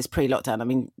have said this pre-lockdown. I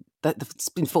mean, it's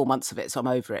been 4 months of it, so I'm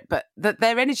over it. But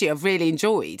their energy I've really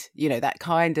enjoyed, that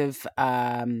kind of,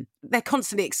 they're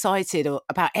constantly excited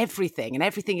about everything, and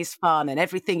everything is fun and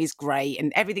everything is great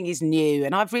and everything is new.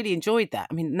 And I've really enjoyed that.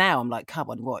 I mean, now I'm like, come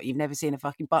on, what? You've never seen a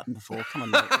fucking button before? Come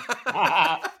on, mate.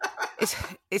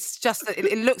 It's just that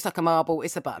it looks like a marble.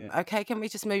 It's a button. Yeah. Okay, can we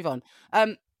just move on?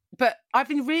 But I've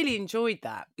been really enjoyed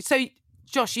that. So,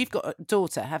 Josh, you've got a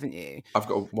daughter, haven't you? I've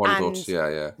got one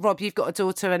daughter, yeah. Rob, you've got a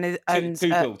daughter and two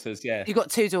daughters, yeah. You've got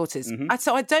 2 daughters. Mm-hmm.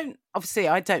 So I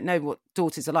don't know what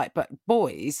daughters are like, but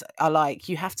boys are like,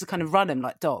 you have to kind of run them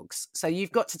like dogs. So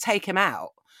you've got to take them out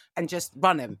and just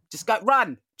run them. Just go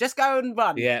and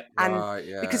run. Yeah. And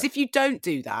because if you don't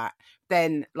do that,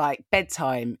 then like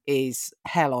bedtime is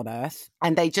hell on earth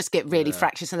and they just get really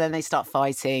fractious and then they start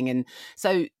fighting. And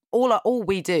so all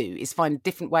we do is find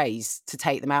different ways to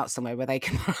take them out somewhere where they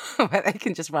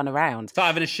can just run around. It's like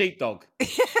having a sheepdog.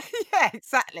 Yeah,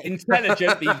 exactly.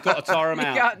 Intelligent, but you've got to tire them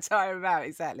out. You can't tire them out,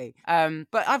 exactly.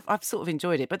 But I've sort of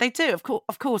enjoyed it. But they do,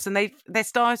 of course, and they're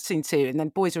starting to. And then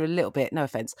boys are a little bit, no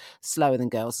offence, slower than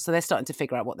girls, so they're starting to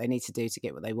figure out what they need to do to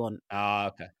get what they want. Ah,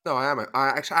 okay. No, I am.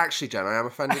 Actually, Jen, I am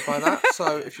offended by that.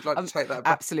 So if you'd like to take that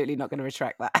back. Absolutely not going to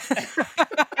retract that.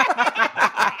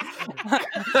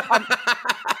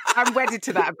 I'm wedded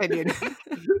to that opinion.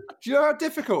 Do you know how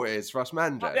difficult it is for us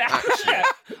men, Jen? Actually,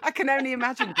 I can only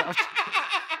imagine, Josh.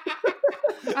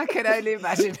 I can only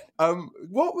imagine.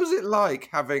 What was it like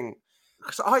having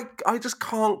Because I just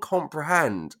can't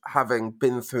comprehend, having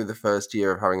been through the first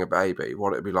year of having a baby,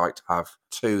 what it'd be like to have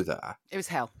two there. It was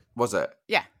hell. Was it?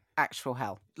 Yeah, actual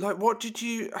hell. Like,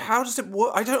 how does it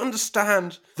work? I don't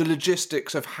understand the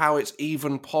logistics of how it's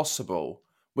even possible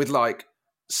with, like,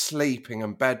 sleeping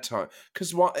and bedtime.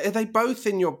 Because are they both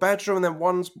in your bedroom and then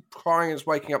one's crying and is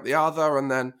waking up the other, and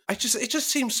then it just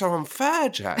seems so unfair,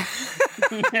 Jack.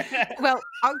 Well,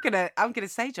 I'm gonna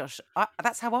say, Josh,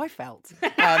 that's how I felt.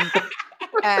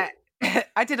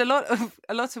 I did a lot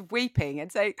of weeping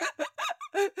and saying,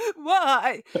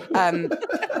 why?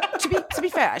 To be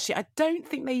fair, actually, I don't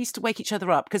think they used to wake each other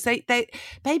up, because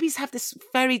babies have this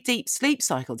very deep sleep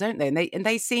cycle, don't they? And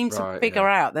they seem to figure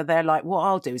out that they're like, what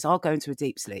I'll do is I'll go into a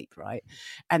deep sleep, right?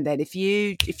 And then if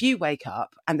you wake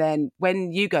up, and then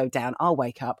when you go down, I'll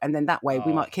wake up, and then that way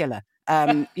we might kill her.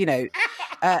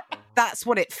 That's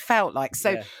what it felt like.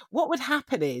 So what would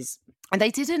happen is, and they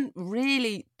didn't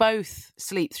really both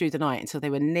sleep through the night until they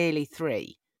were nearly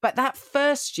 3. But that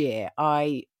first year,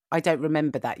 I don't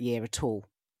remember that year at all.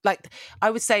 Like,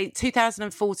 I would say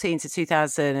 2014 to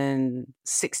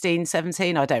 2016,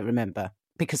 17, I don't remember,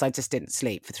 because I just didn't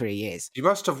sleep for 3 years. You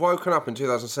must have woken up in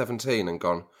 2017 and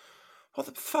gone, what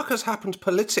the fuck has happened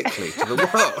politically to the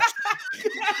world?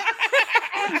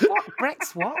 What,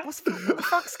 Brex? What the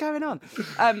fuck's going on?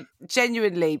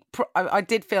 Genuinely, I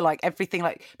did feel like everything.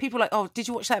 Like, people were like, oh, did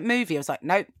you watch that movie? I was like,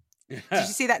 nope. Did you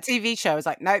see that TV show? I was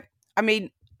like, nope. I mean,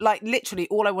 like, literally,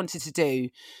 all I wanted to do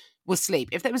was sleep.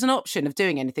 If there was an option of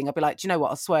doing anything, I'd be like, do you know what?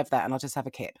 I'll swerve that and I'll just have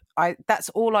a kip. That's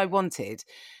all I wanted.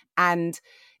 And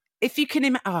if you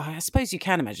can, I suppose you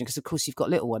can imagine, because of course you've got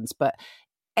little ones, but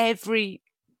every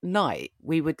night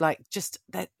we would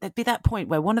there'd be that point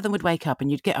where one of them would wake up and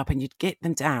you'd get up and you'd get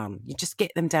them down. You'd just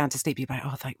get them down to sleep. You'd be like,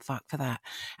 oh, thank fuck for that.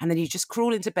 And then you just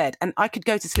crawl into bed, and I could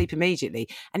go to sleep immediately,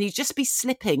 and you'd just be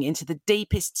slipping into the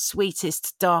deepest,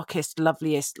 sweetest, darkest,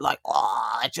 loveliest, like,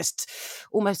 just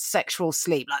almost sexual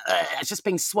sleep, like, just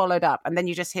being swallowed up. And then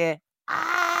you just hear,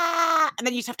 and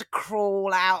then you'd have to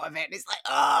crawl out of it. And it's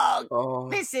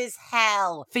like, this is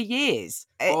hell for years.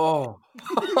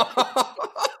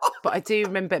 But I do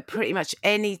remember pretty much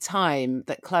any time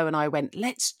that Chloe and I went,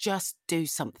 let's just do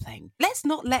something. Let's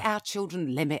not let our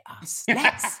children limit us.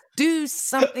 Let's do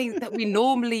something that we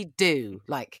normally do,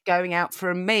 like going out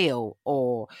for a meal,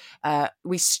 or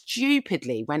we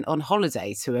stupidly went on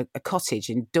holiday to a cottage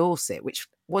in Dorset, which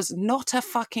was not a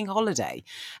fucking holiday.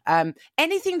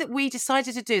 Anything that we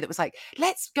decided to do that was like,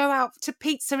 let's go out to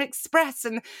Pizza Express.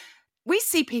 And we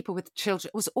see people with children,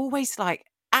 it was always like,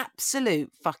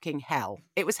 absolute fucking hell.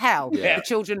 It was hell. Yeah.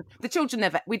 The children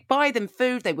never, we'd buy them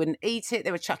food, they wouldn't eat it,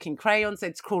 they were chucking crayons,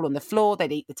 they'd crawl on the floor,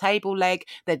 they'd eat the table leg,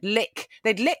 they'd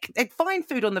find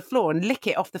food on the floor and lick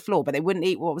it off the floor, but they wouldn't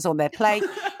eat what was on their plate.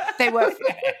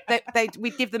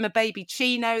 We'd give them a baby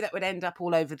chino that would end up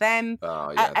all over them.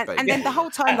 And then the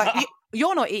whole time, like,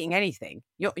 you're not eating anything.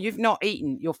 You've not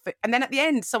eaten your food. And then at the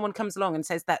end, someone comes along and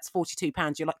says, that's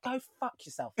 £42. You're like, go fuck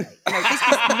yourself, mate. This is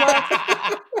the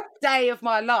worst day of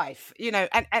my life,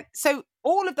 and so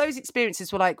all of those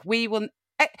experiences were like, we will,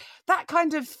 that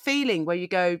kind of feeling where you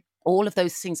go, all of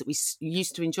those things that we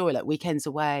used to enjoy, like weekends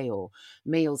away or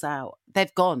meals out,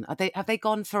 they've gone. Have they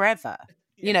gone forever?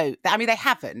 Yeah. I mean, they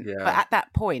haven't. Yeah. But at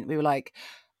that point, we were like,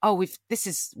 oh,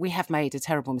 we have made a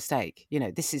terrible mistake.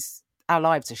 This is, our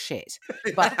lives are shit.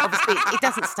 But obviously, it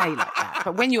doesn't stay like that.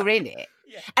 But when you're in it,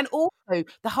 and also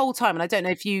the whole time, and I don't know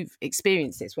if you've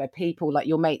experienced this, where people, like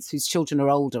your mates whose children are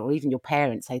older, or even your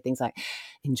parents, say things like,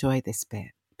 enjoy this bit.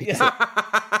 Because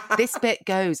this bit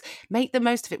goes, make the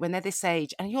most of it when they're this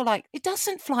age. And you're like, it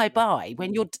doesn't fly by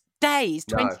when your day is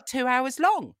 22 hours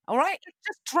long. All right? It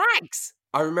just drags.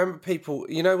 I remember people,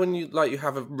 when you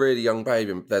have a really young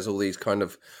baby, and there's all these kind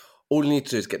of, all you need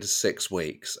to do is get to 6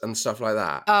 weeks and stuff like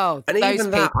that. Oh, and even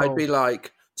people. That, I'd be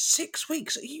like, 6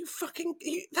 weeks? Are you fucking...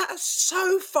 that is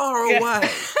so far away.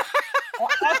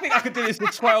 I think I could do this for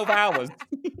 12 hours.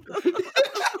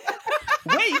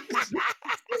 Weeks?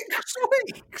 6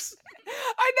 weeks?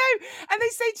 I know. And they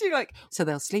say to you, like, so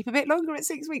they'll sleep a bit longer at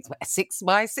 6 weeks.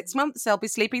 By 6 months, they'll be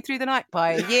sleeping through the night.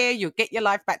 By a year, you'll get your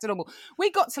life back to normal. We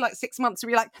got to like 6 months and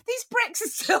we were like, these bricks are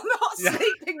still not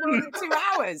sleeping more than 2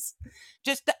 hours.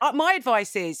 Just my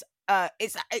advice is,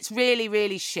 it's really,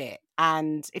 really shit.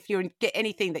 And if you get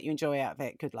anything that you enjoy out of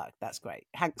it, good luck. That's great.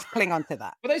 Cling on to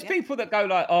that. But those people that go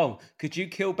like, oh, could you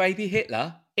kill baby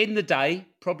Hitler? In the day,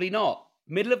 probably not.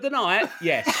 Middle of the night,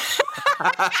 yes.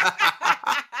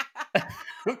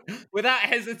 Without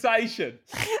hesitation.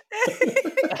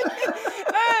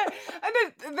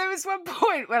 And there was one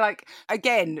point where, like,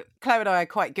 again, Chloe and I are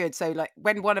quite good. So, like,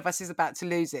 when one of us is about to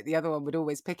lose it, the other one would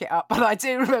always pick it up. But I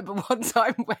do remember one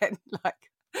time when,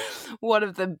 like, one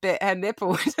of them bit her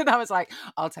nipple, and I was like,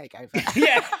 I'll take over.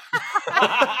 Yeah.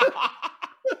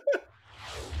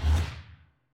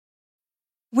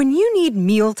 When you need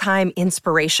mealtime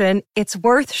inspiration, it's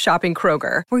worth shopping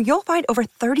Kroger, where you'll find over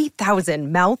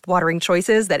 30,000 mouth-watering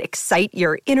choices that excite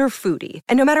your inner foodie.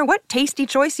 And no matter what tasty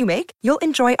choice you make, you'll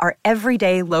enjoy our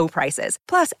everyday low prices,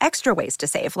 plus extra ways to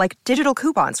save, like digital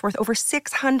coupons worth over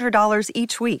 $600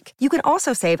 each week. You can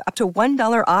also save up to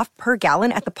 $1 off per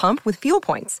gallon at the pump with fuel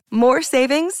points. More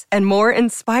savings and more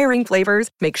inspiring flavors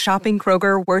make shopping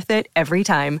Kroger worth it every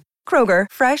time. Kroger,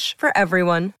 fresh for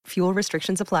everyone. Fuel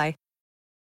restrictions apply.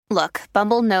 Look,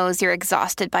 Bumble knows you're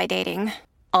exhausted by dating.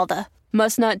 All the,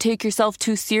 must not take yourself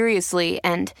too seriously,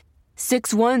 and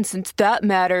 6'1" since that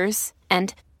matters,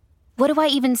 and what do I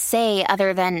even say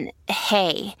other than,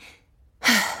 hey?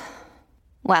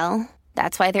 Well,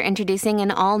 that's why they're introducing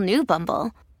an all-new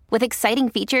Bumble, with exciting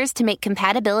features to make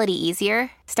compatibility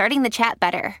easier, starting the chat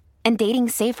better, and dating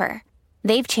safer.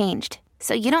 They've changed,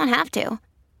 so you don't have to.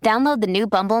 Download the new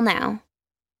Bumble now.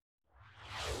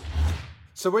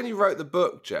 So when you wrote the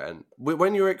book, Jen,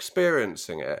 when you were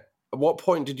experiencing it, at what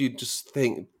point did you just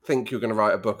think you were going to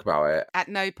write a book about it? At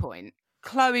no point.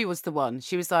 Chloe was the one.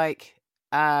 She was like,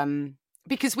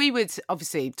 because we would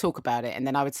obviously talk about it and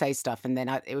then I would say stuff and then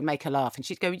it would make her laugh and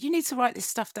she'd go, you need to write this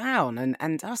stuff down.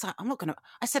 And I was like, I'm not going to.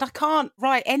 I said, I can't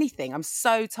write anything. I'm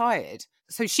so tired.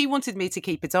 So she wanted me to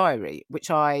keep a diary,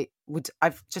 which I'm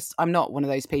not one of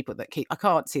those people that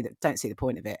don't see the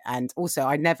point of it. And also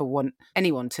I never want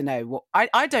anyone to know what,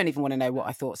 I don't even want to know what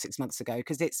I thought 6 months ago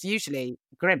because it's usually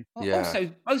grim. Yeah. Also,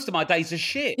 most of my days are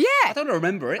shit. Yeah. I don't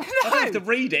remember it. No. I don't have to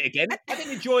read it again. I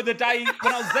didn't enjoy the day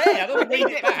when I was there. I don't read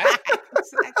it back.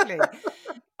 Exactly.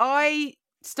 I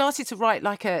started to write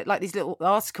like these little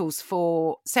articles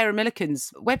for Sarah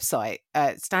Millican's website,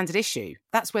 Standard Issue.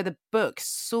 That's where the book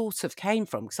sort of came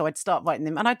from. So I'd start writing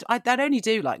them, and I'd only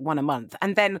do like one a month,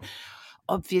 and then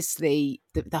obviously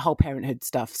the whole parenthood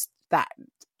stuff that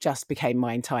just became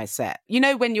my entire set. You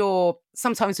know, when you're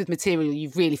sometimes with material, you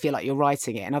really feel like you're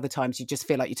writing it, and other times you just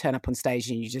feel like you turn up on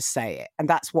stage and you just say it. And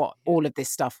that's what all of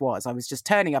this stuff was. I was just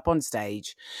turning up on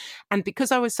stage, and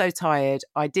because I was so tired,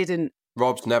 I didn't.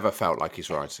 Rob's never felt like he's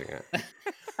writing it.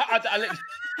 I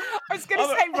was going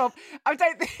to say, Rob, I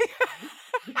don't think...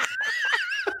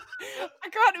 I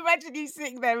can't imagine you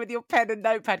sitting there with your pen and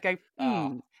notepad going,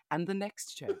 and the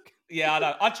next joke. Yeah, I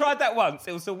know. I tried that once.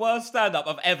 It was the worst stand-up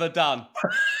I've ever done.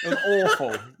 It was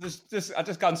awful. I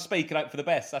just go and speak and hope for the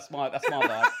best. That's my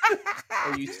vibe.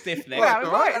 Or you stiff neck. Well,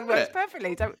 right, it works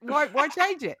perfectly. Why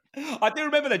change it? I do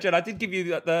remember that, Jen. I did give you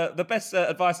the best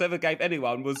advice I ever gave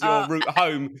anyone was your route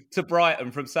home to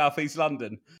Brighton from South East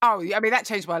London. Oh, I mean, that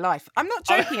changed my life. I'm not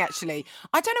joking, actually.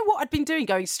 I don't know what I'd been doing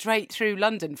going straight through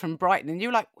London from Brighton. And you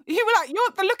were like, you're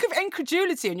the look of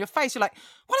incredulity on your face. You're like,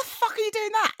 what the fuck are you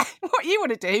doing that? What you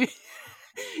want to do?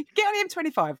 Get on the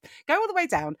M25, go all the way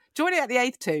down, join it at the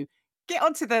A2, get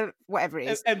onto the whatever it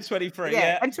is. M23,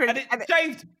 yeah. M20, and it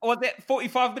shaved, was it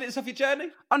 45 minutes off your journey?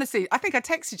 Honestly, I think I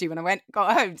texted you when I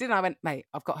got home, didn't I? I went, mate,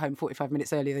 I've got home 45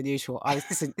 minutes earlier than usual.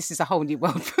 This is a whole new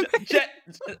world for me.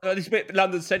 It's a bit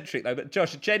London-centric, though, but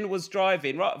Josh, Jen was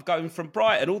driving, right, going from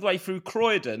Brighton all the way through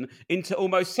Croydon into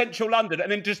almost central London and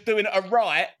then just doing a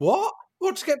right. What?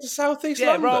 What, to get to South East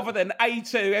London? Yeah, rather than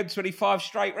A2, M25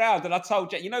 straight round. And I told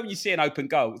Jen, you know when you see an open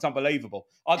goal, it's unbelievable.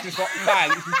 I just got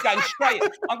bang, it's just going straight.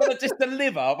 I'm going to just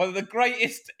deliver one of the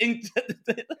greatest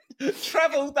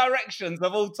travel directions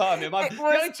of all time. The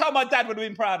only time my dad would have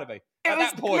been proud of me. It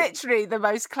was literally the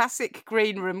most classic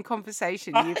green room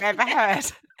conversation you've ever heard.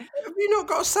 Have you not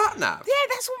got a sat-nav? Yeah,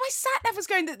 that's what my sat-nav was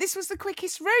going, that this was the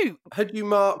quickest route. Had you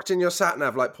marked in your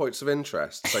sat-nav like points of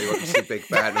interest? So you went to see Big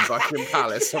Ben and Buckingham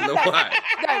Palace on the way?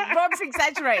 No, Rob's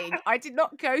exaggerating. I did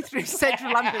not go through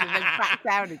central London and then back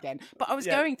down again. But I was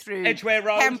going through Edgware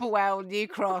Road, Camberwell, New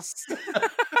Cross.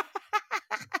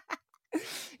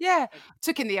 Yeah,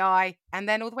 took in the eye and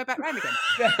then all the way back round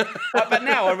again. But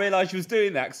now I realise you was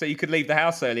doing that so you could leave the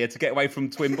house earlier to get away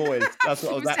from Twin Boys. That's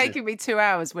what it was taking me 2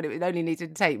 hours when it only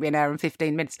needed to take me an hour and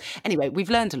 15 minutes. Anyway, we've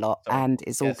learned a lot and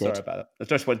it's all good. Sorry about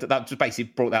that. That just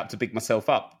basically brought that up to big myself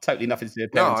up. Totally nothing to do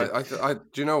with parenting. No,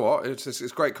 do you know what?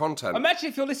 It's great content. Imagine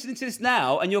if you're listening to this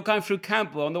now and you're going through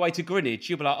Camberwell on the way to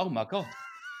Greenwich, you'll be like, oh my God.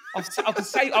 I can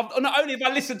say, not only have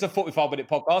I listened to 45-minute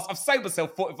podcasts, I've saved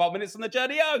myself 45 minutes on the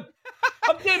journey home.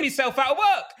 I'm doing myself out of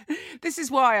work. This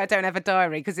is why I don't have a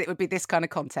diary, because it would be this kind of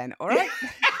content, all right?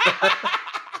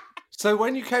 So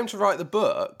when you came to write the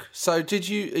book, are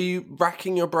you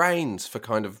racking your brains for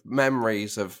kind of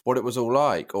memories of what it was all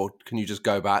like, or can you just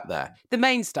go back there? The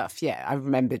main stuff, yeah, I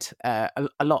remembered a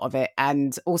lot of it.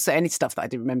 And also any stuff that I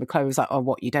didn't remember. Chloe was like, oh,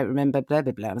 what, you don't remember, blah,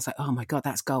 blah, blah. And I was like, oh my God,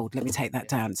 that's gold. Let me take that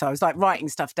down. So I was like writing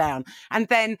stuff down. And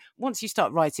then once you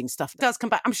start writing stuff, it does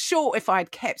come back. I'm sure if I had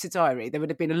kept a diary, there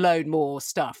would have been a load more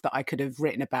stuff that I could have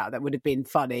written about that would have been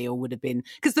funny or would have been...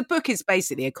 Because the book is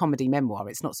basically a comedy memoir.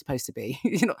 It's not supposed to be.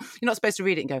 You're not supposed to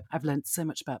read it and go, I've learned so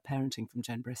much about parenting from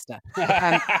Jen Brister.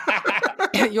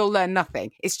 You'll learn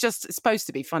nothing. It's supposed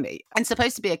to be funny and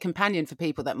supposed to be a companion for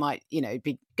people that might,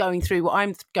 be going through what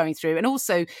I'm going through. And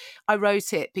also I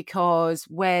wrote it because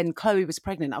when Chloe was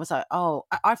pregnant, I was like,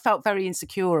 I felt very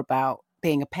insecure about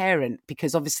being a parent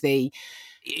because obviously,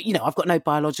 I've got no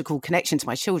biological connection to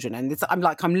my children. And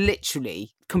I'm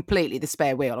literally completely the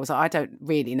spare wheel. I was like, I don't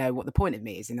really know what the point of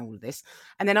me is in all of this.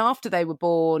 And then after they were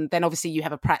born, then obviously you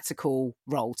have a practical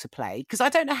role to play. Because I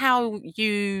don't know how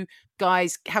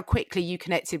quickly you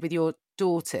connected with your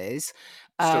daughters.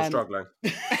 Still struggling.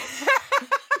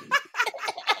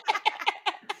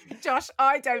 Josh,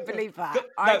 I don't believe that.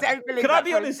 I don't believe that. Can I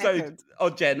be honest though,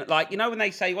 Jen? When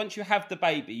they say once you have the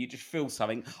baby, you just feel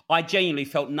something. I genuinely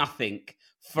felt nothing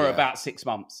for about 6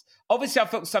 months. Obviously, I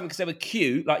felt something because they were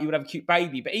cute, like you would have a cute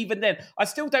baby. But even then, I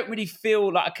still don't really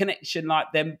feel like a connection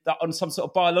like them on some sort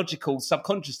of biological,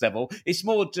 subconscious level. It's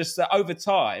more just that over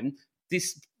time,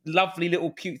 this lovely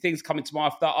little cute things come into my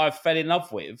life that I fell in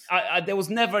love with. There was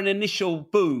never an initial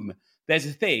boom. There's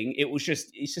a thing.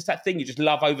 It's just that thing you just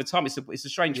love over time. It's a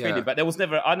strange feeling, but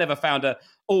I never found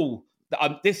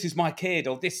this is my kid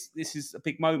or this is a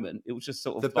big moment. It was just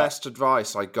sort of the best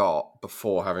advice I got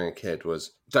before having a kid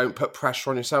was don't put pressure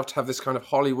on yourself to have this kind of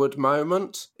Hollywood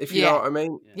moment, if you know what I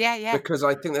mean. Yeah. Because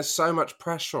I think there's so much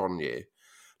pressure on you.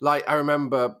 Like I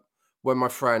remember when my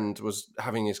friend was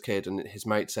having his kid and his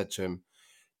mate said to him,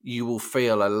 you will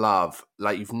feel a love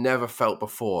like you've never felt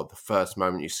before the first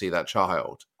moment you see that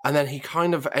child. And then he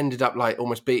kind of ended up like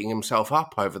almost beating himself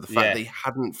up over the fact that he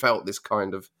hadn't felt this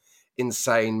kind of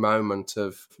insane moment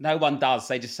of... No one does.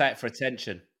 They just say it for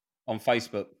attention on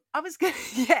Facebook. I was going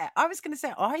to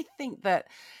say, I think that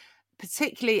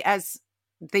particularly as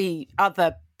the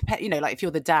other, like if you're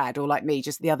the dad or like me,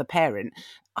 just the other parent,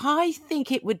 I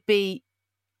think it would be...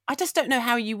 I just don't know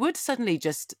how you would suddenly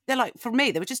they're like, for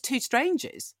me, they were just two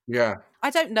strangers. Yeah. I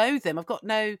don't know them. I've got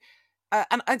no...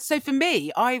 and so for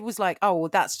me, I was like, oh, well,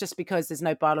 that's just because there's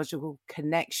no biological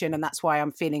connection and that's why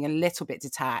I'm feeling a little bit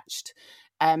detached.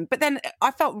 But then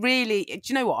I felt really... Do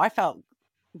you know what? I felt...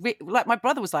 like my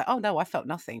brother was like, oh no, I felt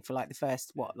nothing for like the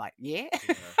first year.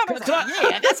 I was like,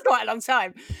 yeah, that's quite a long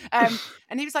time.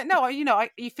 And he was like, no,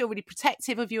 you feel really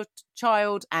protective of your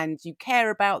child and you care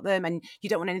about them and you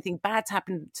don't want anything bad to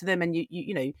happen to them. And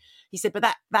he said, but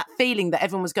that feeling that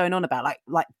everyone was going on about,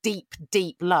 like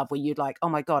deep love, where you'd like, oh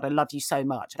my God, I love you so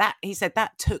much. That he said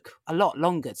that took a lot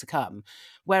longer to come.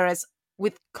 Whereas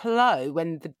with Chloe,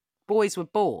 when the boys were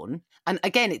born, and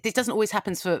again, it doesn't always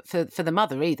happen for the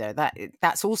mother either.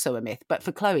 That's also a myth. But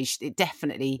for Chloe, it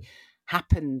definitely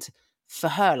happened for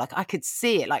her. Like I could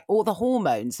see it, like all the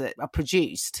hormones that are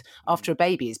produced after a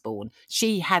baby is born.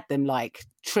 She had them like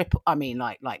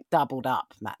doubled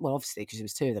up. Well, obviously because there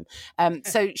was two of them.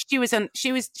 So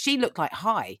she looked like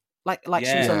high. Like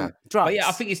she was on drugs. But yeah,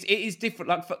 I think it is different.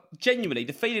 Like genuinely,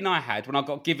 the feeling I had when I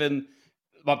got given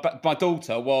my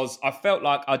daughter was I felt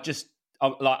like I just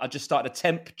started a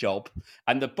temp job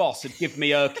and the boss had given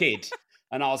me her kid.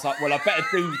 And I was like, well, I better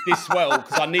do this well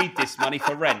because I need this money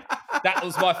for rent. That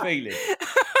was my feeling.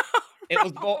 It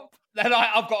was what... Then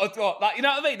I've got to... Like, you know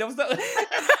what I mean? There was that...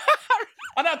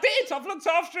 And I did. I've looked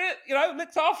after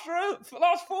it, for the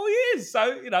last 4 years.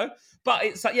 So, But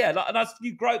it's like, and as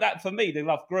you grow that for me, the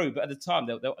love grew. But at the time,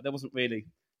 there wasn't really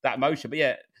that emotion. But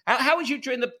yeah... How was you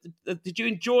during did you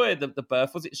enjoy the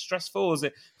birth? Was it stressful? Was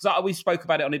it, because we spoke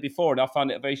about it on it before and I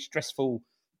found it a very stressful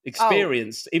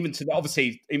experience, even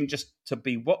just to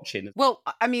be watching. Well,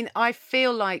 I mean, I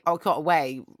feel like I got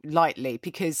away lightly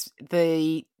because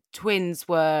the twins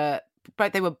were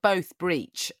both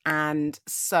breech. And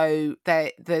so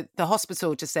the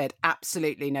hospital just said,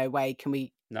 absolutely no way can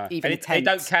we even attempt. They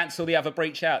don't cancel the other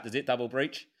breech out, does it? Double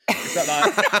breech? Is that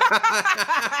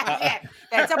like...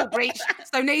 they're double breech,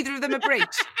 so neither of them are breech.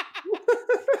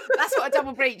 That's what a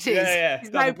double breech is. Yeah. It's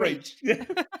no breech.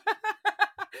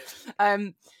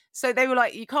 So they were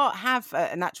like, you can't have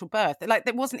a natural birth. Like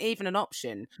there wasn't even an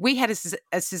option. We had a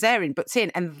cesarean booked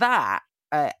in, and that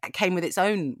came with its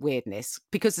own weirdness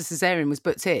because the cesarean was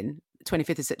booked in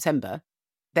 25th of September.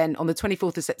 Then on the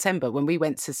 24th of September, when we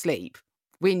went to sleep,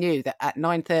 we knew that at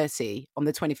 9:30 on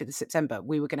the 25th of September,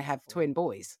 we were going to have twin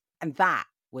boys. And that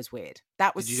was weird.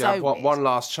 That was Did you so have weird. one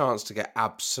last chance to get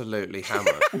absolutely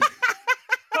hammered?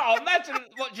 Oh, imagine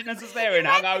watching us as they're in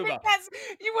hungover.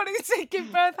 You wanted to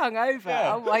give birth hungover.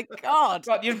 Yeah. Oh my God.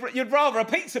 Right, you'd rather a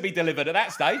pizza be delivered at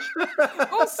that stage.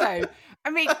 Also, I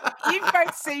mean, you've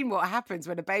both seen what happens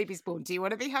when a baby's born. Do you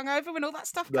want to be hungover when all that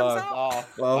stuff comes out? Oh,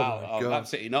 Oh, wow. my God.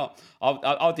 Absolutely not.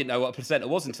 I didn't know what a placenta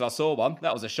was until I saw one.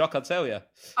 That was a shock, I tell you.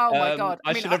 Oh, my God.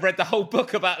 I should have read the whole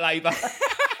book about labour.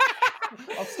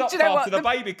 I'll stop Do you know after what? the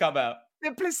baby come out.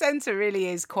 The placenta really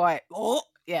is quite... Oh,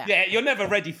 yeah. Yeah, you're never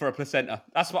ready for a placenta.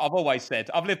 That's what I've always said.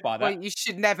 I've lived by that. Well, you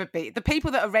should never be. The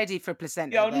people that are ready for a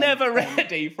placenta... You're never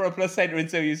ready for a placenta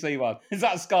until you see one. It's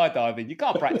like skydiving. You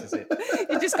can't practice it.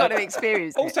 You just got to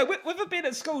experience it. Also, with it being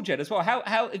at school, Jen, as well, how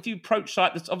have you approached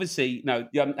like this? Obviously,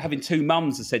 having two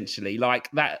mums essentially, like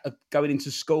that, going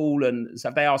into school, and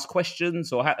have they asked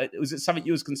questions, or was it something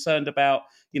you was concerned about?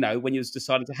 When you was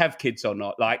deciding to have kids or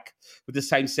not, like with the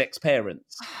same-sex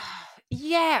parents.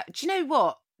 Yeah, do you know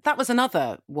what? That was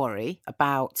another worry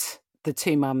about the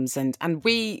two mums, and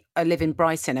we live in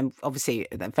Brighton, and obviously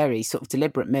a very sort of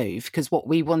deliberate move, because what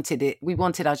we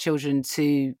wanted our children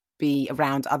to be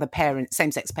around other parents,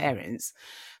 same-sex parents.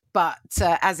 But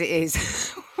as it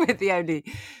is, we're the only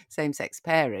same-sex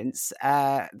parents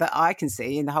that I can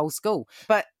see in the whole school.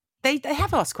 But they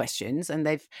have asked questions, and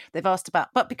they've asked about.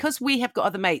 But because we have got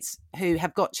other mates who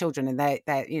have got children, and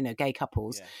they're gay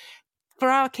couples, yeah. For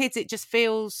our kids it just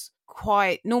feels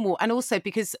quite normal, and also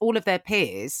because all of their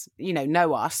peers,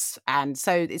 know us, and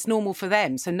so it's normal for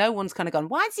them. So no one's kind of gone,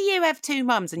 why do you have two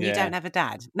mums and you don't have a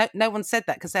dad? No one said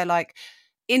that, because they're like,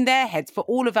 in their heads, for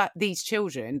all of these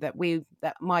children that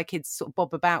my kids sort of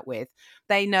bob about with,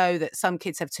 they know that some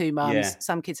kids have two mums,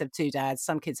 some kids have two dads,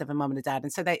 some kids have a mum and a dad,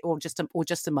 and so or just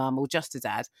a mum or just a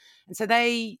dad, and so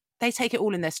they take it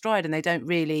all in their stride, and they don't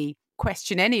really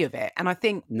question any of it. And I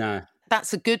think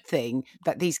that's a good thing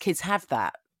that these kids have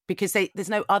that, because there's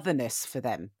no otherness for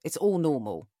them. It's all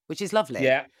normal, which is lovely.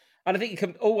 Yeah. And I think you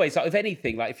can always, like, if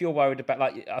anything, like if you're worried about,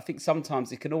 like, I think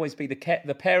sometimes it can always be the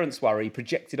parents' worry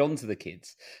projected onto the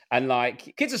kids. And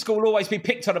like kids at school will always be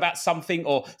picked on about something,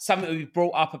 or something that we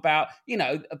brought up about,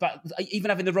 about even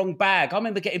having the wrong bag. I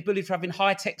remember getting bullied for having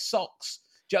high-tech socks.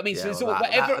 Do you know what I mean? Yeah, so it's well, all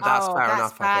whatever. That's fair that's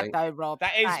enough, bad, I think. though, Rob.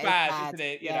 That is bad, isn't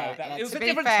it? It was a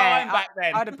different fair, time back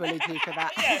then. I'd have bullied you for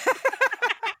that.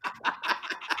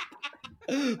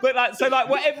 But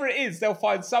whatever it is, they'll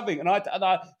find something. And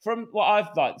I from what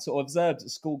I've sort of observed at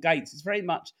school gates, it's very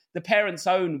much the parents'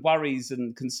 own worries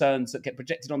and concerns that get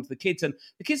projected onto the kids, and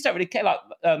the kids don't really care. Like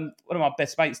one of my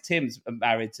best mates, Tim's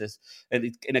married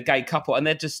in a gay couple, and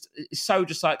they're just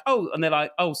like, oh, and they're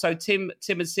like, oh, so Tim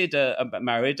and Sid are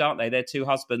married, aren't they? They're two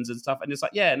husbands and stuff, and it's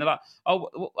like, yeah, and they're like,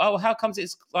 oh, how comes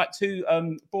it's like two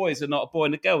boys and not a boy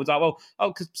and a girl? It's like, well,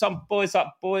 because some boys like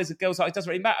boys and girls like it doesn't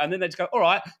really matter, and then they just go, all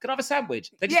right, can I have a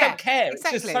sandwich? They just don't care.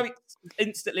 Exactly. It's just so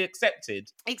instantly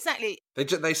accepted. Exactly.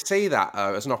 They see that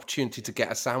as an opportunity to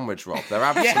get a sandwich, Rob. They're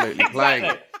absolutely playing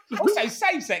it. Also,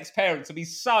 same-sex parents will be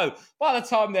so... By the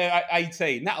time they're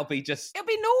 18, that'll be just... It'll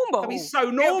be normal. It'll be so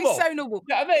normal. It'll be so normal.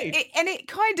 You know what I mean? It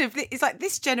kind of... It's like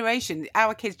this generation,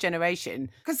 our kids'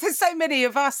 generation, because there's so many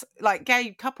of us, like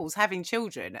gay couples having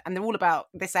children, and they're all about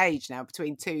this age now,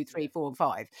 between 2, 3, 4 and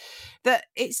 5, that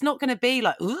it's not going to be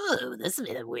like, ooh, this is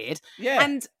a bit weird. Yeah.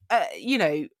 And,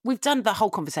 we've done the whole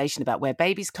conversation about where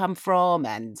babies come from,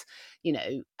 and,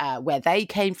 where they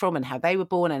came from and how they were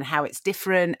born and how it's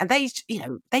different. And they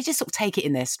just sort of take it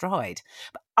in their stride.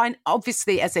 But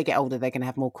obviously, as they get older, they're going to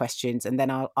have more questions, and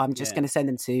then I'm just going to send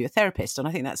them to a therapist, and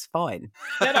I think that's fine.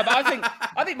 No, but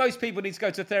I think most people need to go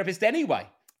to a therapist anyway.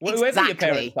 Whoever your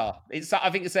parents are. I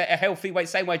think it's a healthy way.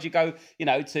 Same way as you go, to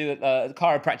a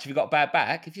chiropractor if you've got a bad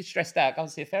back. If you're stressed out, go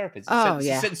and see a therapist. It's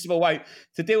a sensible way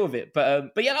to deal with it.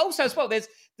 But yeah, also as well, there's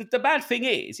the bad thing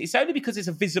is, it's only because it's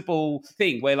a visible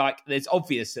thing where like there's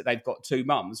obvious that they've got two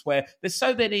mums, where there's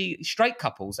so many straight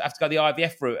couples that have to go the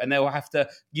IVF route, and they'll have to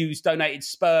use donated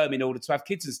sperm in order to have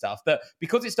kids and stuff. That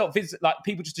because it's not like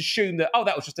people just assume that, oh,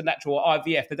 that was just a natural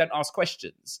IVF. They don't ask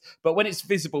questions. But when it's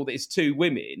visible that it's two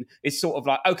women, it's sort of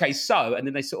like, okay, so, and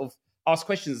then they sort of ask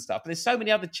questions and stuff. But there's so many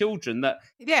other children that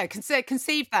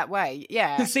conceived that way.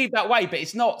 Yeah, conceived that way, but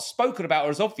it's not spoken about or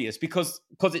as obvious because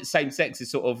it's same sex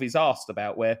is sort of is asked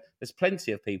about. Where there's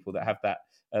plenty of people that have that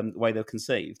way they're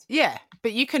conceived. Yeah,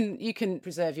 but you can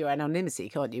preserve your anonymity,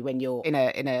 can't you, when you're in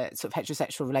a sort of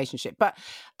heterosexual relationship? But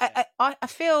I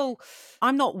feel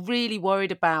I'm not really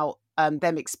worried about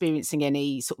them experiencing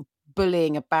any sort of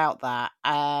bullying about that.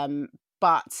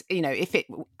 But, if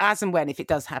it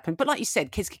does happen. But like you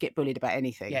said, kids could get bullied about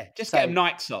anything. Yeah, just get them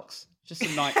Nike socks. Just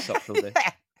some Nike socks all day.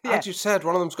 As you said,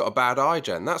 one of them's got a bad eye,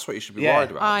 Jen. That's what you should be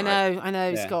worried about. I know. Yeah.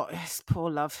 He's got his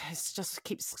poor love. It just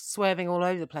keeps swerving all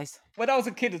over the place. When I was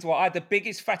a kid as well, I had the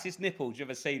biggest, fattest nipples you've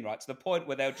ever seen, right? To the point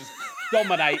where they'll just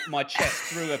dominate my chest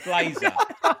through a blazer.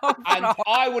 And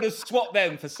I would have swapped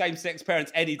them for same-sex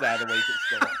parents any day of the week at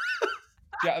school.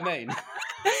 Do you know what I mean?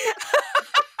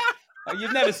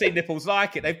 You've never seen nipples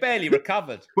like it. They've barely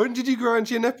recovered. When did you grow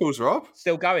into your nipples, Rob?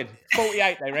 Still going.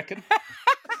 48, they reckon.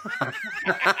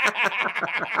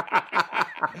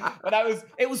 But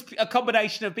it was a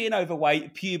combination of being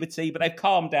overweight, puberty, but they've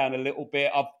calmed down a little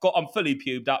bit. I'm fully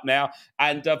pubed up now,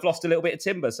 and I've lost a little bit of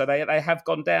timber, so they have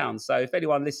gone down. So if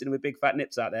anyone listening with big fat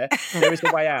nips out there is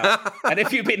a way out. And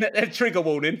if you've been a trigger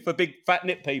warning for big fat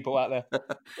nip people out there.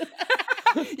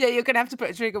 Yeah, you're going to have to put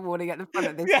a trigger warning at the front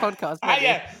of this podcast.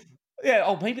 Yeah,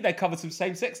 oh, maybe they covered some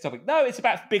same-sex topic. No, it's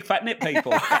about big fat nip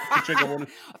people. Trigger warning.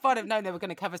 If I'd have known they were going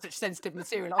to cover such sensitive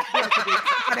material,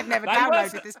 I'd have never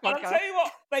downloaded this podcast. I'll tell you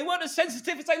what, they weren't as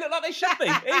sensitive as they look like they should be,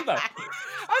 either. I was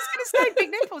going to say big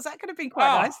nipples. That could have been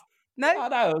quite nice. No? Oh,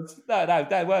 no,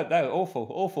 they weren't. No,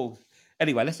 awful.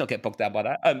 Anyway, let's not get bogged down by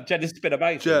that. Jen, this has been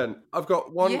amazing. Jen, I've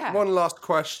got one last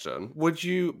question. Would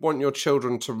you want your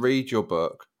children to read your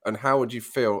book, and how would you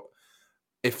feel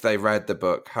if they read the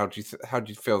book? How do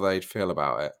you feel they'd feel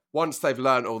about it? Once they've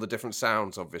learned all the different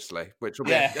sounds, obviously, which will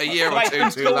be a year or two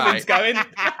too late. Going.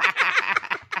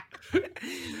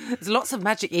 There's lots of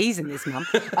magic E's in this, Mum.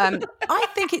 I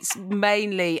think it's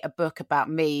mainly a book about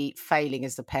me failing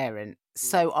as a parent.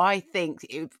 So I think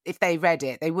if they read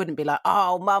it, they wouldn't be like,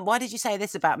 oh, Mum, why did you say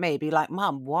this about me? It'd be like,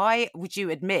 Mum, why would you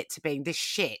admit to being this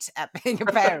shit at being a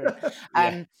parent?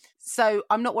 So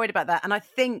I'm not worried about that. And I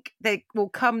think there will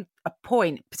come a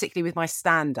point, particularly with my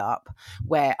stand-up,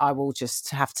 where I will just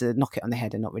have to knock it on the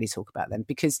head and not really talk about them,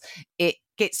 because it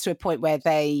gets to a point where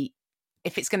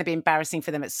if it's going to be embarrassing for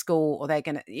them at school, or they're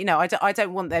going to, I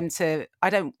don't want them to,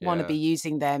 I don't want to be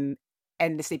using them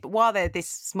endlessly, but while they're this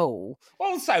small.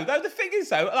 Also, though, the thing is,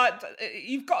 though, like,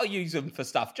 you've got to use them for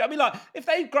stuff. Do you know what I mean? Like, if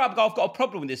they grab, I've got a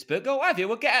problem with this book, go, have you?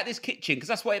 Well, get out of this kitchen, because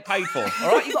that's what it paid for. All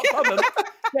right? You've got a problem.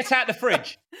 Get out the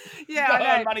fridge. Yeah, you've got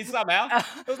to earn money somehow.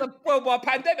 It was a worldwide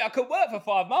pandemic. I couldn't work for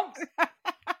 5 months.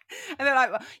 And they're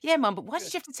like, yeah, Mum, but why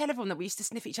did you have to tell everyone that we used to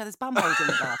sniff each other's bum holes in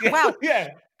the bath? Well,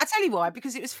 I tell you why,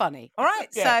 because it was funny. All right?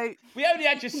 Yeah. So we only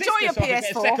had your sister, your so I could get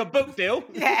a second book deal.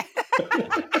 Yeah.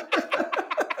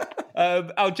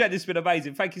 Jen, it's been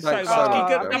amazing. Thank you so much.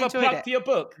 Can you have a plug for your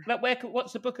book? Like,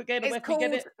 what's the book again? Where can you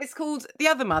get it? It's called The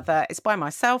Other Mother. It's by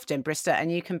myself, Jen Brister,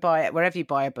 and you can buy it wherever you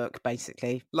buy a book,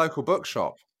 basically. Local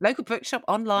bookshop,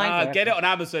 online. Get it on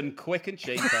Amazon, quick and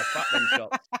cheaper. Fuck them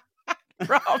shops.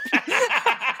 Rob.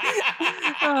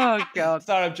 Oh, God.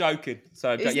 Sorry, I'm joking.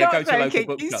 Go to a local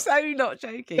bookshop. He's so not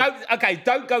joking.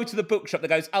 Don't go to the bookshop that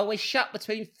goes, we're shut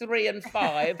between 3 and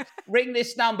 5. Ring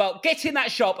this number. Get in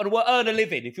that shop and we'll earn a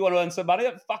living. If you want to earn some money,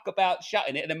 don't fuck about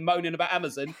shutting it and then moaning about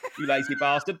Amazon, you lazy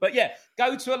bastard. But yeah,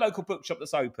 go to a local bookshop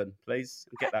that's open, please,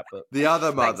 and get that book. The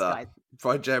Other Mother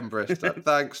by Jen Brister.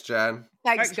 Thanks, Jen.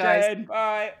 Thanks, guys. Jen.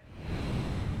 Bye.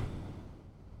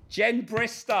 Jen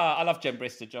Brister. I love Jen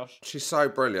Brister, Josh. She's so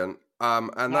brilliant.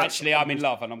 Actually, I'm in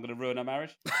love and I'm going to ruin her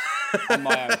marriage on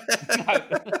my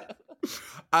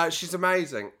own. She's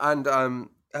amazing. And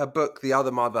her book, The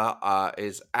Other Mother,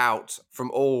 is out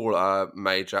from all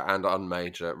major and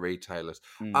unmajor retailers.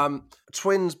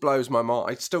 Twins blows my mind.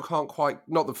 I still can't quite,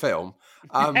 not the film.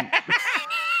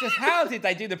 Just how did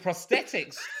they do the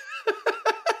prosthetics?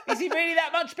 Is he really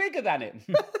that much bigger than him?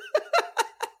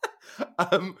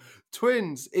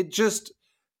 Twins,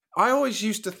 I always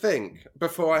used to think,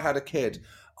 before I had a kid,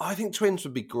 I think twins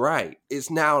would be great. It's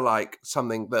now like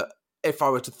something that if I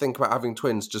were to think about having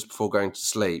twins just before going to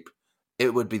sleep,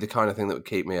 it would be the kind of thing that would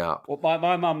keep me up. Well,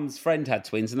 my mum's friend had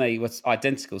twins and they were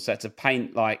identical, so I had to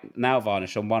paint like nail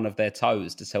varnish on one of their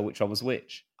toes to tell which one was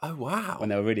which. Oh, wow. When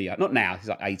they were really young. Not now, he's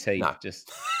like 18. No.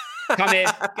 Just come here,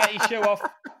 get your shoe off.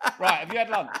 Right, have you had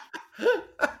lunch?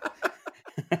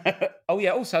 Oh,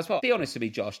 yeah, also as well, be honest with me,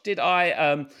 Josh, did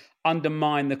I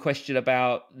undermine the question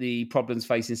about the problems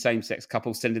facing same-sex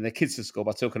couples sending their kids to school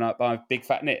by talking about big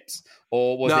fat nips?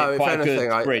 Or was it quite a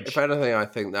good bridge? If anything, I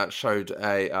think that showed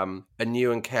a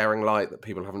new and caring light that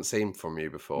people haven't seen from you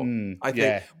before. I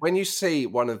think when you see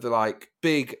one of the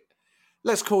big...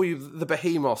 Let's call you the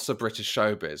behemoths of British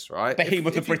showbiz, right?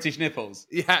 Behemoth of British nipples.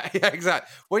 Yeah, exactly.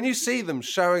 When you see them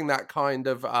showing that kind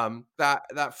of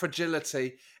that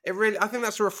fragility, I think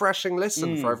that's a refreshing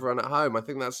listen for everyone at home. I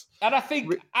think that's... And I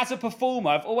think as a performer,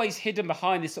 I've always hidden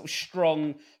behind this sort of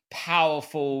strong,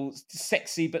 powerful,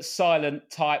 sexy but silent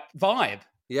type vibe.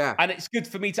 Yeah. And it's good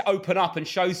for me to open up and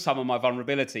show some of my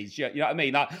vulnerabilities. You know what I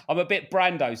mean? Like, I'm a bit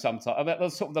Brando sometimes. I'm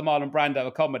sort of the Marlon Brando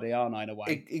of comedy, aren't I, in a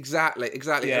way? Exactly.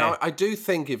 Yeah. And I do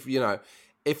think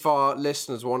if our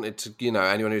listeners wanted to,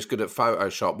 anyone who's good at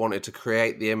Photoshop wanted to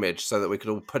create the image so that we could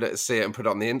all see it and put it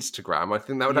on the Instagram, I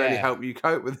think that would only help you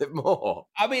cope with it more.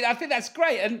 I mean, I think that's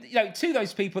great. And, to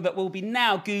those people that will be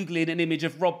now Googling an image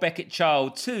of Rob Beckett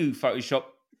child to Photoshop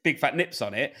big fat nips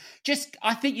on it,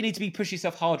 I think you need to push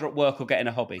yourself harder at work or getting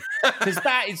a hobby, because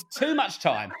that is too much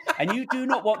time, and you do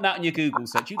not want that in your Google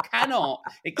search. You cannot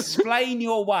explain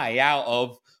your way out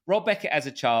of Rob Beckett as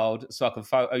a child so I can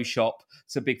Photoshop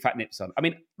some big fat nips on. I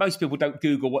mean, most people don't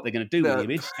Google what they're going to do with the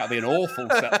image. That'd be an awful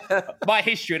my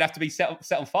history would have to be set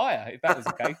on fire if that was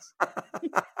the case.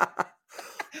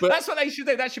 But that's what they should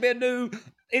do. That should be a new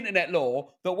internet law,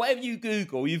 that whatever you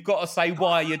Google, you've got to say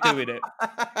why you're doing it.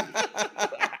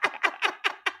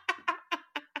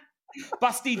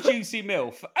 Busty juicy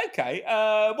MILF. Okay,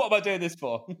 what am I doing this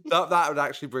for? That would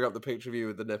actually bring up the picture of you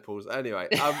with the nipples. Anyway,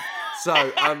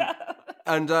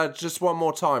 just one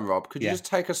more time, Rob, could you just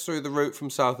take us through the route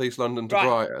from South East London to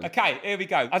Brighton? Okay, here we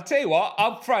go. I'll tell you what,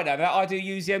 on Friday, I do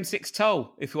use the M6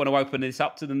 toll if you want to open this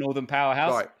up to the Northern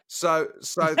Powerhouse. Right. So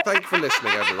thank you for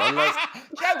listening, everyone. You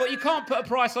know what? You can't put a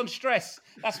price on stress.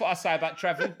 That's what I say about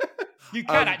travelling. You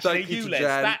can actually,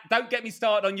 ULEZ. Don't get me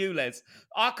started on ULEZ.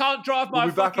 I can't drive my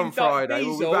fucking Friday.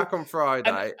 We'll be back on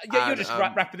Friday. You're just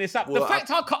wrapping this up. The fact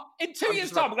I can't, in 2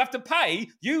 years' time, we're going to have to pay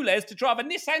ULEZ to drive a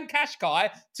Nissan Qashqai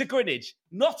to Greenwich.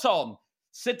 Not on.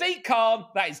 Sadiq Khan,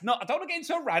 that is not. I don't want to get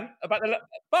into a rant about the.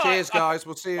 Cheers, guys.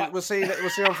 We'll see you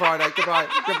on Friday.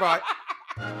 Goodbye.